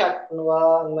வீடியோ சாட் பண்ணுவா,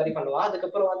 அந்த மாதிரி பண்ணுவா.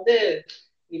 அதுக்கப்புறம் வந்து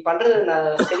நீ பண்றது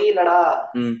சரியில்லடா,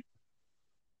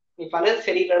 நீ பண்றது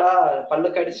சரியில்லடா, பல்லு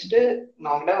கடிச்சிட்டு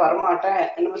நான் உங்கள்கிட்ட வரமாட்டேன்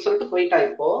என்ன சொல்லிட்டு போயிட்டா.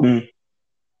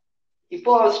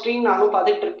 இப்போ அவ ஸ்ட்ரீம் நானும்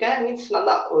பார்த்துட்டு இருக்கேன். மீன்ஸ்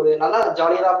நல்லா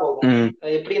ஜாலியா தான் போகும்.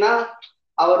 எப்படின்னா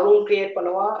அவர் ரூம் கிரியேட்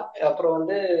பண்ணுவா, அப்புறம்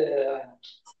வந்து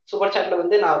சூப்பர் சாட்ல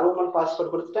வந்து நான் ரூம் அண்ட்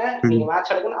பாஸ்வேர்ட் கொடுத்துட்டேன், நீங்க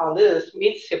மேட்ச் எடுக்கணும். நான் வந்து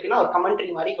மீன்ஸ் எப்படின்னா ஒரு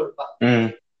கமெண்ட்ரி மாதிரி கொடுப்பா.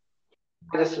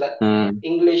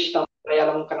 இங்கிலீஷ், தமிழ்,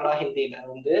 மலையாளம், கன்னடா, ஹிந்தியில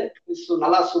வந்து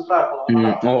நல்லா சூப்பரா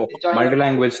இருக்கும். மல்டி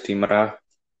லாங்குவேஜ் ஸ்ட்ரீமரா?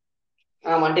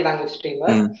 Multi language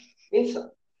streamer. மீன்ஸ்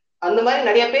அந்த மாதிரி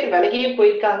நிறைய பேர் விலகியே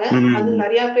போயிருக்காங்க. அது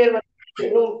நிறைய பேர் வந்து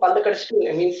இன்னும் பல்லு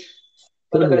கடிச்சிட்டு மீன்ஸ்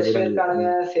பல்லு கடிச்சிட்டு இருக்கானுங்க.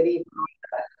 சரி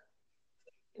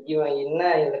இவன் என்ன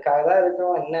இதுக்காக தான்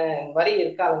இருக்கும் என்ன இந்த மாதிரி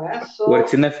இருக்காங்க. சோ ஒரு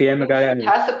சின்ன ஃபேமுக்காக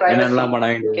என்னெல்லாம் பண்ண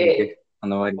வேண்டியது இருக்கு.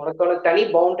 அந்த மாதிரி உனக்கு தனி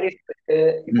பவுண்டரிஸ் இருக்கு.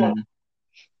 இப்போ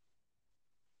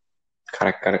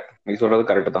கரெக்ட் நீ சொல்றது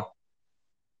கரெக்ட் தான்.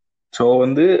 சோ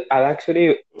வந்து அது ஆக்சுவலி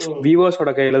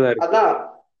வியூவர்ஸோட கையில தான் இருக்கு.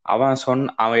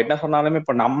 அவன் என்ன சொன்னாலுமே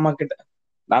இப்ப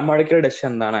நம்ம எடுக்கிற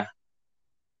டெசிஷன் தானே.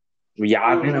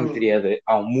 யாருன்னே நமக்கு தெரியாது,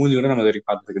 அவன் மூஞ்சி கூட நம்ம வரைக்கும்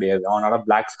பார்த்தது கிடையாது. அவனால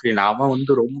பிளாக் ஸ்கிரீன். அவன்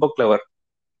வந்து ரொம்ப கிளவர்,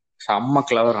 செம்ம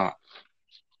கிளவர்.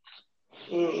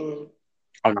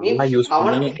 அவன் நல்லா யூஸ்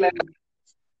பண்ணி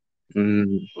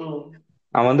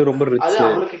அவன் வந்து ரொம்ப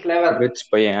ரிச்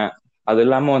பையன். அது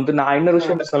இல்லாம வந்து நான் இன்னொரு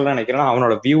விஷயம் சொல்ல நினைக்கிறேன்,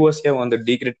 அவனோட வியூவர்ஸே வந்து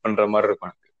டீக்ரேட் பண்ற மாதிரி இருக்கும்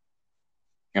எனக்கு,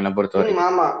 என்னை பொறுத்த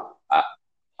வரைக்கும்.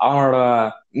 அவனோட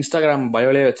இன்ஸ்டாகிராம்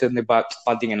பயோலே வச்சிருந்து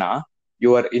பாத்தீங்கன்னா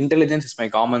your intelligence is my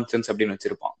common sense அப்படின்னு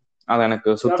வச்சிருப்பான். அது எனக்கு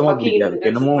சுத்தமா பிடிக்காது.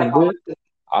 என்னமோ வந்து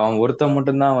அவன் ஒருத்தன்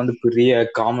மட்டும்தான் வந்து பெரிய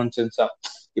காமன் சென்ஸா.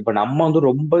 இப்ப நம்ம வந்து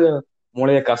ரொம்ப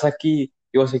மூளைய கசக்கி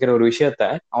யோசிக்கிற ஒரு விஷயத்த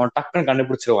அவன் டக்குன்னு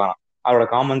கண்டுபிடிச்சிருவான். அவரோட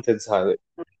காமன் சென்ஸ்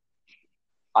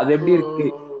அது எப்படி இருக்கு?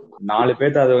 4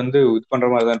 பேர்த்து அதை வந்து இது பண்ற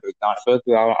மாதிரி தான் இருக்கு. 4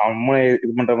 பேருக்கு அவன் மூளை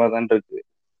இது பண்ற மாதிரி தான் இருக்கு.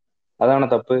 அதான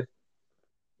தப்பு.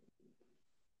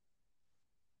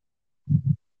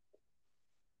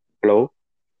 ஹலோ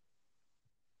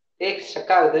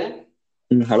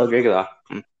ஹலோ கேக்குதா?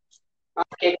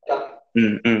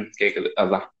 கேக்குது.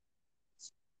 அதான்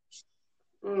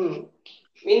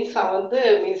மீன்ஸ் அவன் வந்து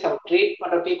மீன்ஸ் அவன் ட்ரீட்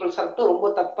பண்ற பீப்புள்ஸ் ரொம்ப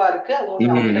தப்பா இருக்கு. அது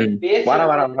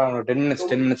வர 10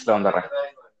 மினிட்ஸ்ல வந்துடுறேன்.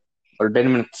 ஒரு 10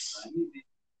 மினிட்ஸ்.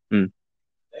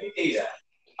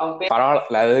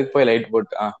 பரவாயில்ல, அதுக்கு போய் லைட்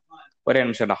போட்டு ஒரே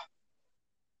நிமிஷம்டா.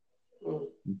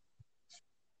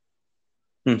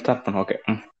 ஸ்டார்ட் பண்ணு. ஓகே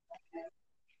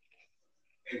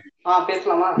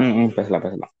பேசலாமா?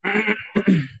 பேசலாம்.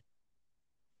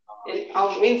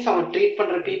 அவன் மீன்ஸ் அவன் ட்ரீட்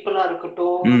பண்ற பீப்புளா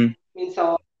இருக்கட்டும், மீன்ஸ்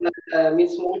அவன்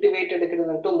மீன்ஸ் மோட்டிவேட்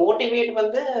எடுக்கிறது. மோட்டிவேட்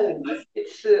வந்து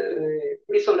இட்ஸ்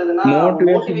எப்படி சொல்றதுன்னா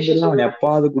மோட்டிவேஷன் அவன்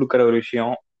எப்பாவது கொடுக்கற ஒரு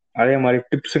விஷயம். அதே மாதிரி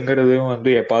டிப்ஸ்ங்கிறதும் வந்து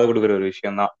எப்பாவது கொடுக்கற ஒரு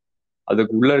விஷயம் தான்.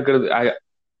 அதுக்கு உள்ள இருக்கிறது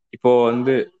இப்போ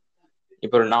வந்து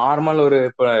இப்போ ஒரு நார்மல் ஒரு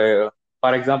இப்போ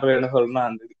ஃபார் எக்ஸாம்பிள் என்ன சொல்றேன்னா,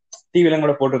 அந்த டிவிலாம்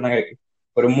கூட போட்டிருந்தாங்க.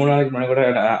 ஒரு 3 நாளைக்கு முன்னாடி கூட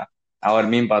நான் ஒரு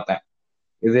மீம் பார்த்தேன்.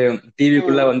 இது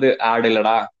டிவிக்குள்ள வந்து ஆடு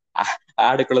இல்லடா,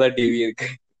 ஆடுக்குள்ளதான் டிவி இருக்கு.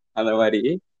 அந்த மாதிரி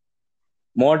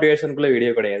மோட்டிவேஷனுக்குள்ள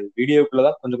வீடியோ கிடையாது,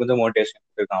 வீடியோக்குள்ளதான் கொஞ்சம் கொஞ்சம் மோட்டிவேஷன்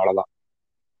இருக்கு. அவ்வளவுதான்.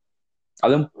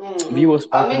 அதுவும் வியூவர்ஸ்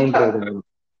பார்க்கணும்ன்றது.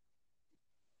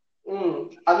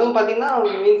 அதுவும் பாத்தீங்கன்னா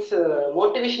மீன்ஸ்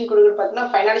மோட்டிவேஷன் கொடுக்குறது பாத்தீங்கன்னா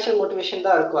ஃபைனான்சியல் மோட்டிவேஷன்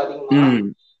தான் இருக்கும் அதிகமா.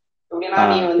 எப்படின்னா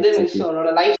நீ வந்து மீன்ஸ்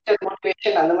உன்னோட லைஃப் ஸ்டைல்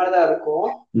மோட்டிவேஷன் அந்த மாதிரிதான் இருக்கும்.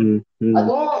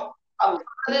 அதுவும்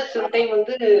சில டைம்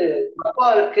வந்து தப்பா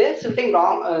இருக்கு, சில டைம்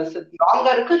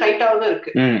ராங்கா இருக்கு, ரைட்டாவும்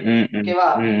இருக்கு. ஓகேவா?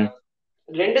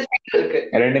 ரெண்டு சைடு இருக்கு,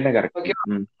 ரெண்டுமே கரெக்ட்.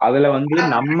 அதுல வந்து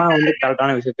நம்ம வந்து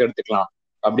கரெக்டான விஷயத்தை எடுத்துக்கலாம்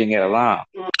அப்படிங்கறதான்.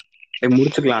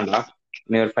 முடிச்சுக்கலாம்டா,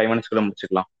 நீ ஒரு 5 மினிட்ஸ் கூட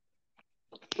முடிச்சுக்கலாம்.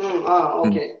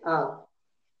 Okay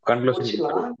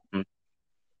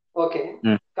okay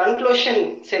conclusion.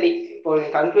 சரி, இப்போ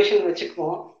கன்க்ளூஷன்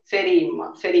வச்சுக்குவோம். சரி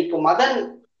இப்போ மதன்,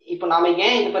 இப்போ நாம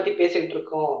ஏன் இதை பத்தி பேசிட்டு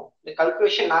இருக்கோம்? இந்த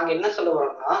கன்க்ளூஷன் நாங்க என்ன சொல்ல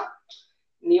வரோம்னா,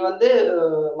 நீ வந்து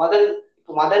மதன்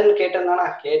இப்போ மதன் கேட்டிருந்தானா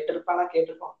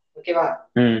கேட்டிருப்பான். ஓகேவா?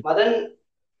 மதன்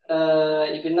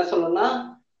இப்ப என்ன சொல்லணும்னா,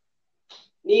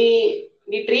 நீ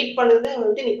ட்ரீட் பண்ணது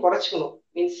வந்து நீ குறைச்சிக்கணும்.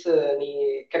 மீன்ஸ் நீ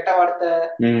கெட்ட வார்த்தை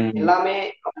எல்லாமே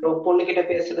பொண்ணு கிட்ட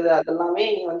பேசுறது அதெல்லாமே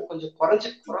நீ வந்து கொஞ்சம்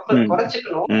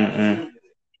குறைச்சிக்கணும்.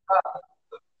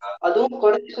 அதுவும்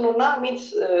குறைச்சிக்கணும்னா மீன்ஸ்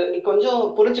நீ கொஞ்சம்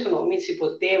புரிஞ்சுக்கணும். மீன்ஸ் இப்போ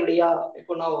தேவையா,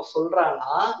 இப்போ நான்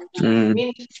சொல்றான்னா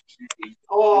மீன்ஸ்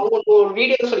அவங்க ஒரு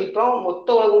வீடியோ சொல்லிப்போம், மொத்த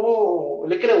உலகமும்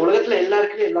இருக்கிற உலகத்துல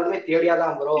எல்லாருமே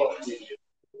தேவையாதான் ப்ரோ.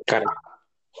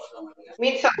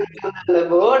 மீன்ஸ் அந்த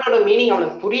வேர்டோட மீனிங்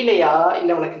அவனுக்கு புரியலையா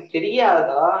இல்ல அவனுக்கு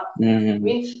தெரியாதா?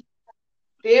 மீன்ஸ்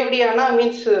தேவடியானா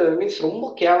மீன்ஸ் ரொம்ப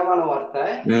கேவலமான வார்த்தை.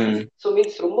 சோ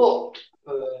மீன்ஸ் ரொம்ப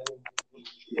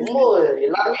ரொம்ப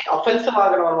எல்லாருமே அஃபென்சிவ்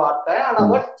ஆகிற ஒரு வார்த்தை. ஆனா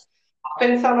பட்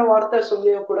அஃபென்ஸான வார்த்தை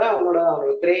சொல்லியும் கூட அவனோட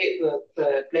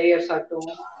பிளேயர்ஸ் ஆகட்டும்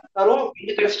எல்லாரும்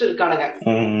இன்ட்ரெஸ்ட் இருக்கானுங்க.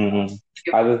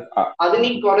 அது நீ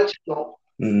குறைச்சுக்கணும்.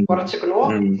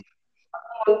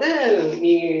 வந்து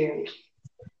நீ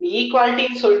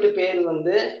ஈக்குவாலிட்டின்னு சொல்லிட்டு பேர்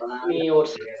வந்து நீ ஒரு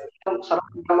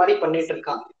மாதிரி பண்ணிட்டு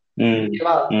இருக்கான்.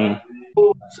 ஓகேவா?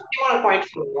 முக்கியமான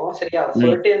பாயிண்ட் சொல்லணும். சரியா?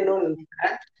 சொல்லிட்டு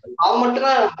அவன் மட்டும்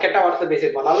தான் கெட்ட வார்த்தை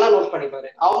பேசியிருப்பான். நல்லா நோட் பண்ணிப்பாரு.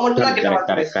 அவன் மட்டும் தான் கெட்ட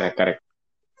வார்த்தை பேசுறான்.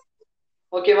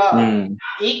 ஓகேவா?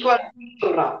 ஈக்குவாலிட்டி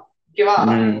சொல்றான். ஓகேவா?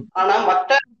 ஆனா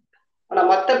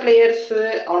மத்த பிளேயர்ஸ்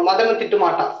அவன் மதனை திட்ட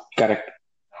மாட்டான்.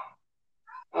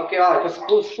 ஓகேவா? இப்ப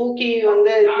ஸ்பூக்கி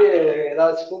வந்து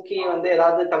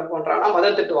ஏதாவது தப்பு பண்றான்னா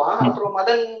மதன் திட்டுவான். அப்புறம்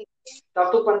மதன்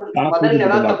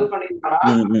ஏதாவது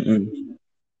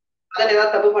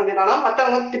தப்பு பண்ணிருக்கானா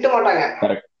மத்தவங்க திட்ட மாட்டாங்க.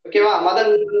 ஓகேவா?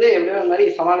 மதன் வந்து எப்படியோ மாதிரி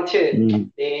சமாளிச்சு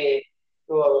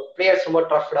பிளேயர்ஸ் ரொம்ப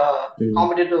டஃப்டா,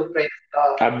 காம்படிட்டிவ் பிளேயர்ஸ்டா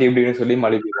அப்படி இப்படின்னு சொல்லி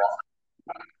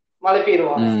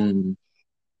மழுப்பிடுவான்.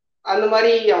 அந்த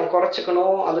மாதிரி அவன்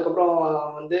குறைச்சுக்கணும். அதுக்கப்புறம்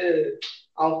வந்து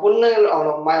அவன்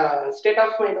அவனோட ஸ்டேட்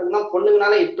ஆஃப் மைண்ட் வந்து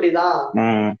பொண்ணுங்கனால இப்படிதான்,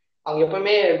 அவங்க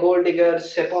எப்பவுமே கோல்ட் டிகர்ஸ்,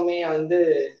 எப்பவுமே வந்து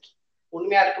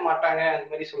உண்மையா இருக்க மாட்டாங்க அந்த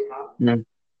மாதிரி சொல்றான்.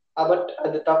 பட்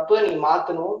அது தப்பு, நீ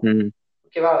மாத்தணும்.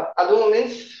 ஓகேவா? அதுவும்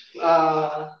மீன்ஸ்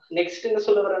நெக்ஸ்ட் என்ன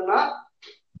சொல்ல வரேன்னா,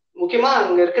 முக்கியமா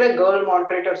அங்க இருக்கிற கேர்ள்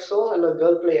மாடரேட்டர்ஸோ இல்ல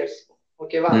கேர்ள் பிளேயர்ஸ்,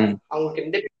 ஓகேவா, அவங்களுக்கு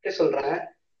ரெண்டு பேர்கிட்ட சொல்றேன்.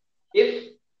 இஃப்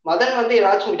மதன் வந்து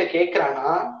ஏதாச்சும் கிட்ட கேட்கறானா,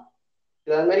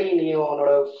 இது மாதிரி நீ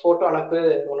உன்னோட போட்டோ அனுப்பு,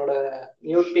 உன்னோட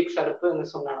நியூட் பிக்ஸ் அனுப்புன்னு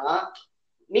சொன்னா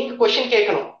நீங்க கொஸ்டின்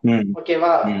கேட்கணும்.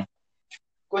 ஓகேவா?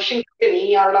 கொஸ்டின் நீ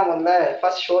யாரெல்லாம் வந்த,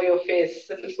 ஃபர்ஸ்ட் ஷோ யோர் ஃபேஸ்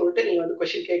சொல்லிட்டு நீ வந்து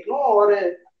கொஸ்டின் கேட்கணும். ஒரு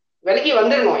விலகி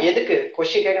வந்துடணும். எதுக்கு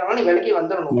கொஸ்டின் கேட்கணும்? நீ விலகி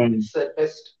வந்துடணும்.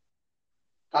 பெஸ்ட்.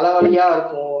 தலைவலியா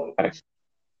இருக்கும்.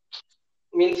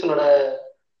 மீன்ஸ் உன்னோட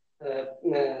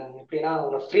எப்படின்னா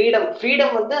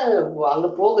ஃப்ரீடம் வந்து அங்க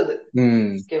போகுது.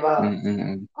 ஓகேவா?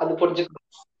 அது புரிஞ்சுக்கணும்.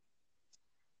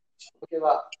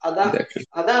 ஓகேவா? அதான்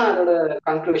அதோட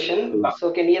கன்க்ளூஷன்.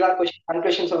 ஓகே, நீ ஏதாவது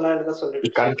கன்க்ளூஷன் சொன்னா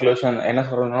சொல்லிட்டு. கன்க்ளூஷன் என்ன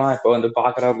சொல்லணும்னா, இப்போ வந்து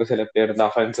பாக்குறவங்க சில பேர் இந்த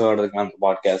அஃபென்சிவ் எடுத்துக்கலாம். அந்த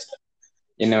பாட்காஸ்ட்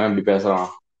என்ன இப்படி பேசலாம்,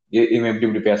 இவன்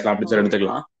இப்படி பேசலாம் அப்படின்னு சொல்லி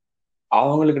எடுத்துக்கலாம்.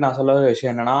 அவங்களுக்கு நான் சொல்ல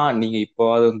விஷயம் என்னன்னா, நீங்க இப்போ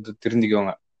அது வந்து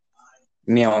தெரிஞ்சுக்கோங்க.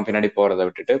 இனி அவன் பின்னாடி போறதை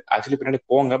விட்டுட்டு ஆக்சுவலி பின்னாடி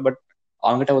போங்க. பட்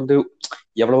அவங்ககிட்ட வந்து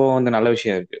எவ்வளவோ வந்து நல்ல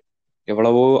விஷயம் இருக்கு,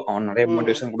 எவ்வளவோ அவன் நிறைய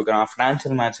மோட்டிவேஷன் கொடுக்குறான்.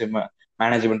 ஃபினான்ஷியல்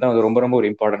மேனேஜ்மெண்ட் அது ரொம்ப ரொம்ப ஒரு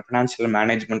இம்பார்ட்டன்ட். ஃபினான்ஷியல்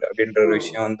மேனேஜ்மெண்ட் அப்படின்ற ஒரு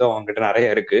விஷயம் வந்து அவங்ககிட்ட நிறைய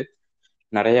இருக்கு.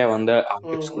 நிறைய வந்து அவன்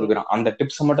டிப்ஸ் கொடுக்குறான். அந்த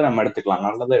டிப்ஸ் மட்டும் நம்ம எடுத்துக்கலாம்.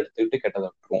 நல்லதை எடுத்துக்கிட்டு கெட்டதை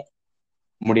விட்டுருவோம்.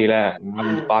 முடியல, நான்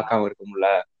வந்து பார்க்காம இருக்க முடியல,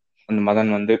 அந்த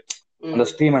மதன் வந்து அந்த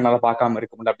ஸ்ட்ரீம் என்னால பார்க்காம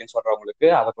இருக்க முடியல அப்படின்னு சொல்றவங்களுக்கு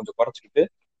அதை கொஞ்சம் குறைச்சிக்கிட்டு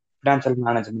ஃபினான்ஷியல்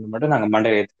மேனேஜ்மெண்ட் மட்டும் நாங்க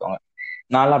மண்டையில ஏற்றுக்கோங்க.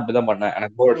 நான்லாம் அப்படிதான் பண்ணேன்.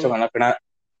 எனக்கு போர் அடிச்சவங்க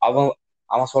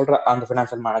அவன் சொல்ற அந்த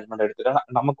ஃபினான்ஷியல் மேனேஜ்மெண்ட் எடுத்துட்டா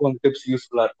நமக்கு வந்து டிப்ஸ்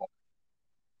யூஸ்ஃபுல்லா இருக்கும்.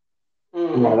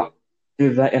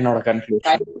 இதுதான் என்னோட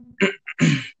கன்க்ளூஷன்.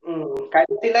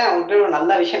 கடைசியில அவன்கிட்ட ஒரு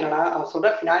நல்ல விஷயம் என்னன்னா, அவன் சொல்ற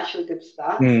ஃபினான்ஷியல் டிப்ஸ்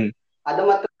தான். அது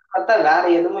மட்டும் பார்த்தா வேற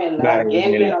எதுவுமே இல்லை.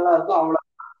 கேம் பிளே நல்லா இருக்கும், அவ்வளவு.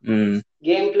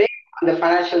 கேம் பிளே அந்த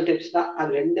ஃபைனான்ஷியல் டிப்ஸ் தான். அது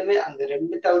ரெண்டுமே, அந்த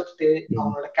ரெண்டு தவிர்த்து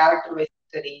அவனோட கேரக்டர்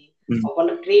வைஸ் சரி,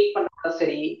 அவன் ட்ரீட் பண்றதும்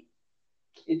சரி,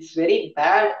 it's very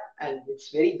bad and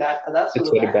it's very bad. அதான்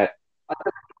சொல்லுவேன்.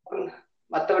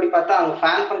 மத்தபடி பார்த்தா அவங்க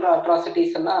ஃபேன் பண்ற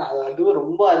அட்ராசிட்டிஸ் எல்லாம் அதுவும்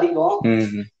ரொம்ப அதிகம்.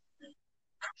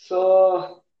 சோ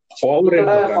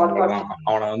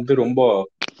அவனை வந்து ரொம்ப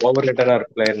ஓவர் ரேட்டடா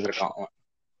இருந்திருக்கான்.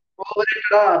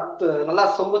 நல்லா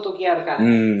சொம்பு தூக்கியா இருக்கான்.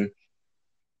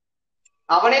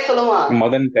 அவனே சொல்லுவான்,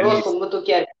 சொம்பு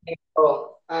தூக்கியா இருக்காங்க ப்ரோ.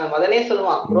 மதனே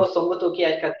சொல்லுவான், ப்ரோ சொம்பு தூக்கியா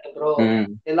இருக்காது ப்ரோ,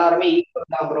 எல்லாருமே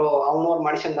ஈக்குவல் தான் ப்ரோ, அவனும் ஒரு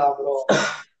மனுஷன் தான் ப்ரோ.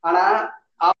 ஆனா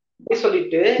அவன்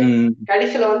சொல்லிட்டு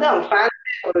கடைசியில வந்து அவன் ஃபேன்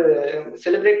ஒரு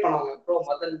செலிப்ரேட் பண்ணுவாங்க, ப்ரோ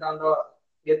மதன் தான்டா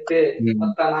கெத்து,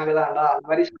 நாங்கதான்டா, அந்த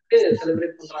மாதிரி சொல்லிட்டு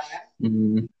செலிப்ரேட் பண்றாங்க.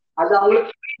 அது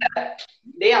அவங்களுக்கு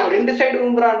டேய் அவன் ரெண்டு சைடு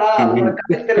ஊம்புறான்டா, அவனோட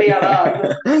கதை தெரியலையாடா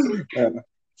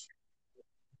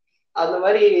அந்த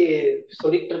மாதிரி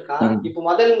சொல்லிட்டு இருக்கான்.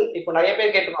 இப்போ நிறைய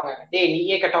பேர் கேட்டுப்பாங்க, டேய்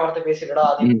நீயே கெட்ட வார்த்தை பேசிடுடா,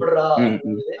 அது எப்படிடா.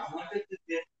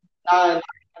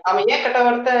 அவன் ஏன் கெட்ட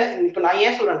வார்த்தை இப்ப நான்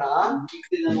ஏன் சொல்றேன்னா,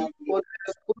 ஒரு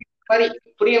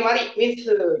புரிய மாதிரி மீன்ஸ்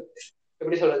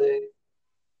எப்படி சொல்றது,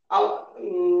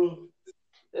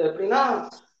 எப்படின்னா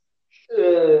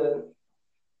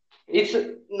இட்ஸ்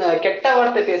கெட்ட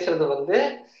வார்த்தை பேசுறது வந்து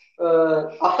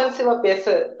அஃபென்சிவா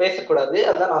பேசக்கூடாது.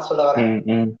 அதான் நான் சொல்ல வரேன்.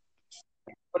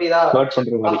 புரியுதா?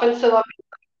 அஃபென்சிவா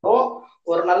பேசுறதும்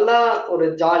ஒரு நல்லா ஒரு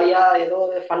ஜாலியா ஏதோ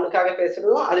ஃபன்னுக்காக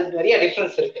பேசுறதும் அதுக்கு நிறைய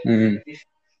டிஃபரன்ஸ் இருக்கு.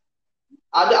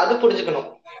 அது புரிஞ்சுக்கணும்.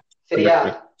 சரியா?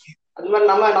 அது மாதிரி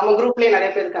நம்ம குரூப்லயே நிறைய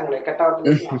பேர் இருக்காங்களே, கெட்ட வார்த்தை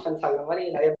பேசி அஃபென்ஸ் ஆகுற மாதிரி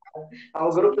நிறைய பேர் நம்ம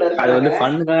குரூப்ல அது இருக்காங்க. வந்து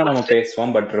ஃபன்னுக்காக நம்ம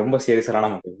பேசுவோம், பட் ரொம்ப சீரியஸா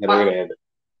நம்ம பேசுறதே கிடையாது.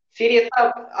 சீரியஸா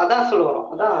அதான் சொல்லுவோம்,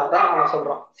 அதான் நம்ம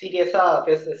சொல்றோம்,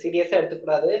 சீரியஸா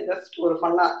எடுத்துக்கூடாது, ஜஸ்ட் ஒரு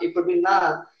ஃபன்னா. இப்படின்னா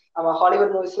நம்ம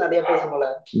ஹாலிவுட் மூவிஸ் நிறைய பேசுவோம்ல,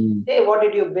 ஏய் வாட்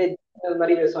டிட் யூ பிட், அது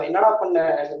மாதிரி பேசுவோம், என்னடா பண்ண,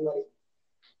 அந்த மாதிரி.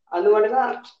 அது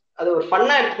மாதிரிதான் அது ஒரு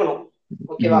ஃபன்னா எடுத்துக்கணும்,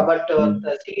 ஓகேவா? பட்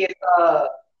சீரியஸா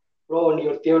ப்ரோ நீ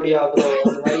ஒரு தேவடியா ப்ரோ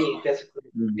அந்த மாதிரி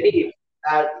பேசக்கூடாது, வெரி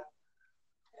பேட்.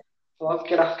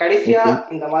 ஓகேடா, கடைசியா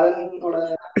இந்த மதனோட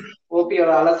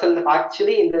ஓபியோட அலசல்.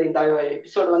 ஆக்சுவலி இந்த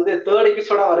எபிசோட் வந்து தேர்ட்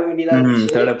எபிசோடா வர வேண்டியதா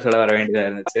இருந்துச்சு. தேர்ட் எபிசோட வர வேண்டியதா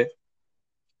இருந்துச்சு.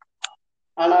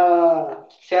 ஆனா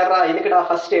சரிடா, இதுக்குடா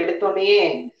ஃபர்ஸ்ட் எடுத்தோடனே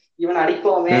இவன்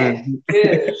அடிப்போமே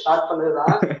ஸ்டார்ட்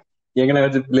பண்ணதுதான். எங்களை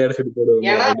வச்சு பிளேயர் சுட்டு போடுவோம்.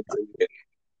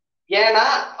 ஏன்னா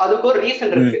அதுக்கு ஒரு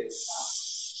ரீசன் இருக்கு.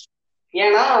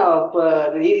 ஏன்னா இப்ப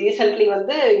ரீசென்ட்லி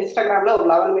வந்து இன்ஸ்டாகிராம்ல ஒரு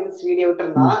 11 மினிட்ஸ் வீடியோ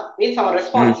விட்டுருந்தான். மீன்ஸ் அவன்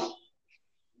ரெஸ்பான்ஸ்,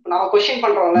 நம்ம கொஸ்டின்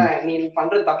பண்றோம்ல, நீ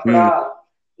பண்றது தப்புடா,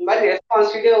 இந்த மாதிரி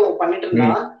ரெஸ்பான்ஸ் வீடியோ பண்ணிட்டு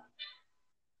இருந்தான்.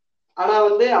 ஆனா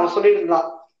வந்து அவன் சொல்லிட்டு இருந்தான்,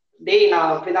 டேய்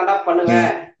நான் அப்படிதான்டா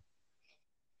பண்ணுவேன்,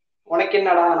 உனக்கு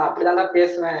என்னடா, நான் அப்படிதான்டா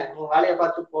பேசுவேன், உன் வேலையை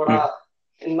பார்த்து போடா,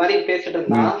 இந்த மாதிரி பேசிட்டு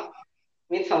இருந்தான்.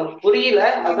 மீன்ஸ் அவனுக்கு புரியல,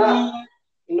 அதான்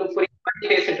இன்னும் புரிய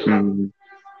பேசிட்டு இருக்கான்.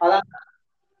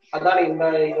 அதான் இந்த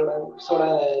இதோட எபிசோட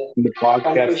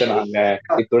பாட்காஸ்ட் நாங்க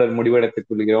இத்துடன் முடிவெடுத்துக்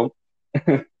கொள்கிறோம்.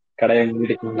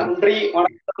 நன்றி,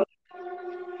 வணக்கம்.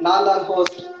 நான் தான்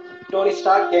ஹோஸ்ட் டோனி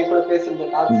ஸ்டார்க், என் கூட பேசுறது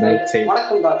டார்க்சைட்.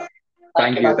 வணக்கம் டார்க்.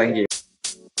 தேங்க்யூ.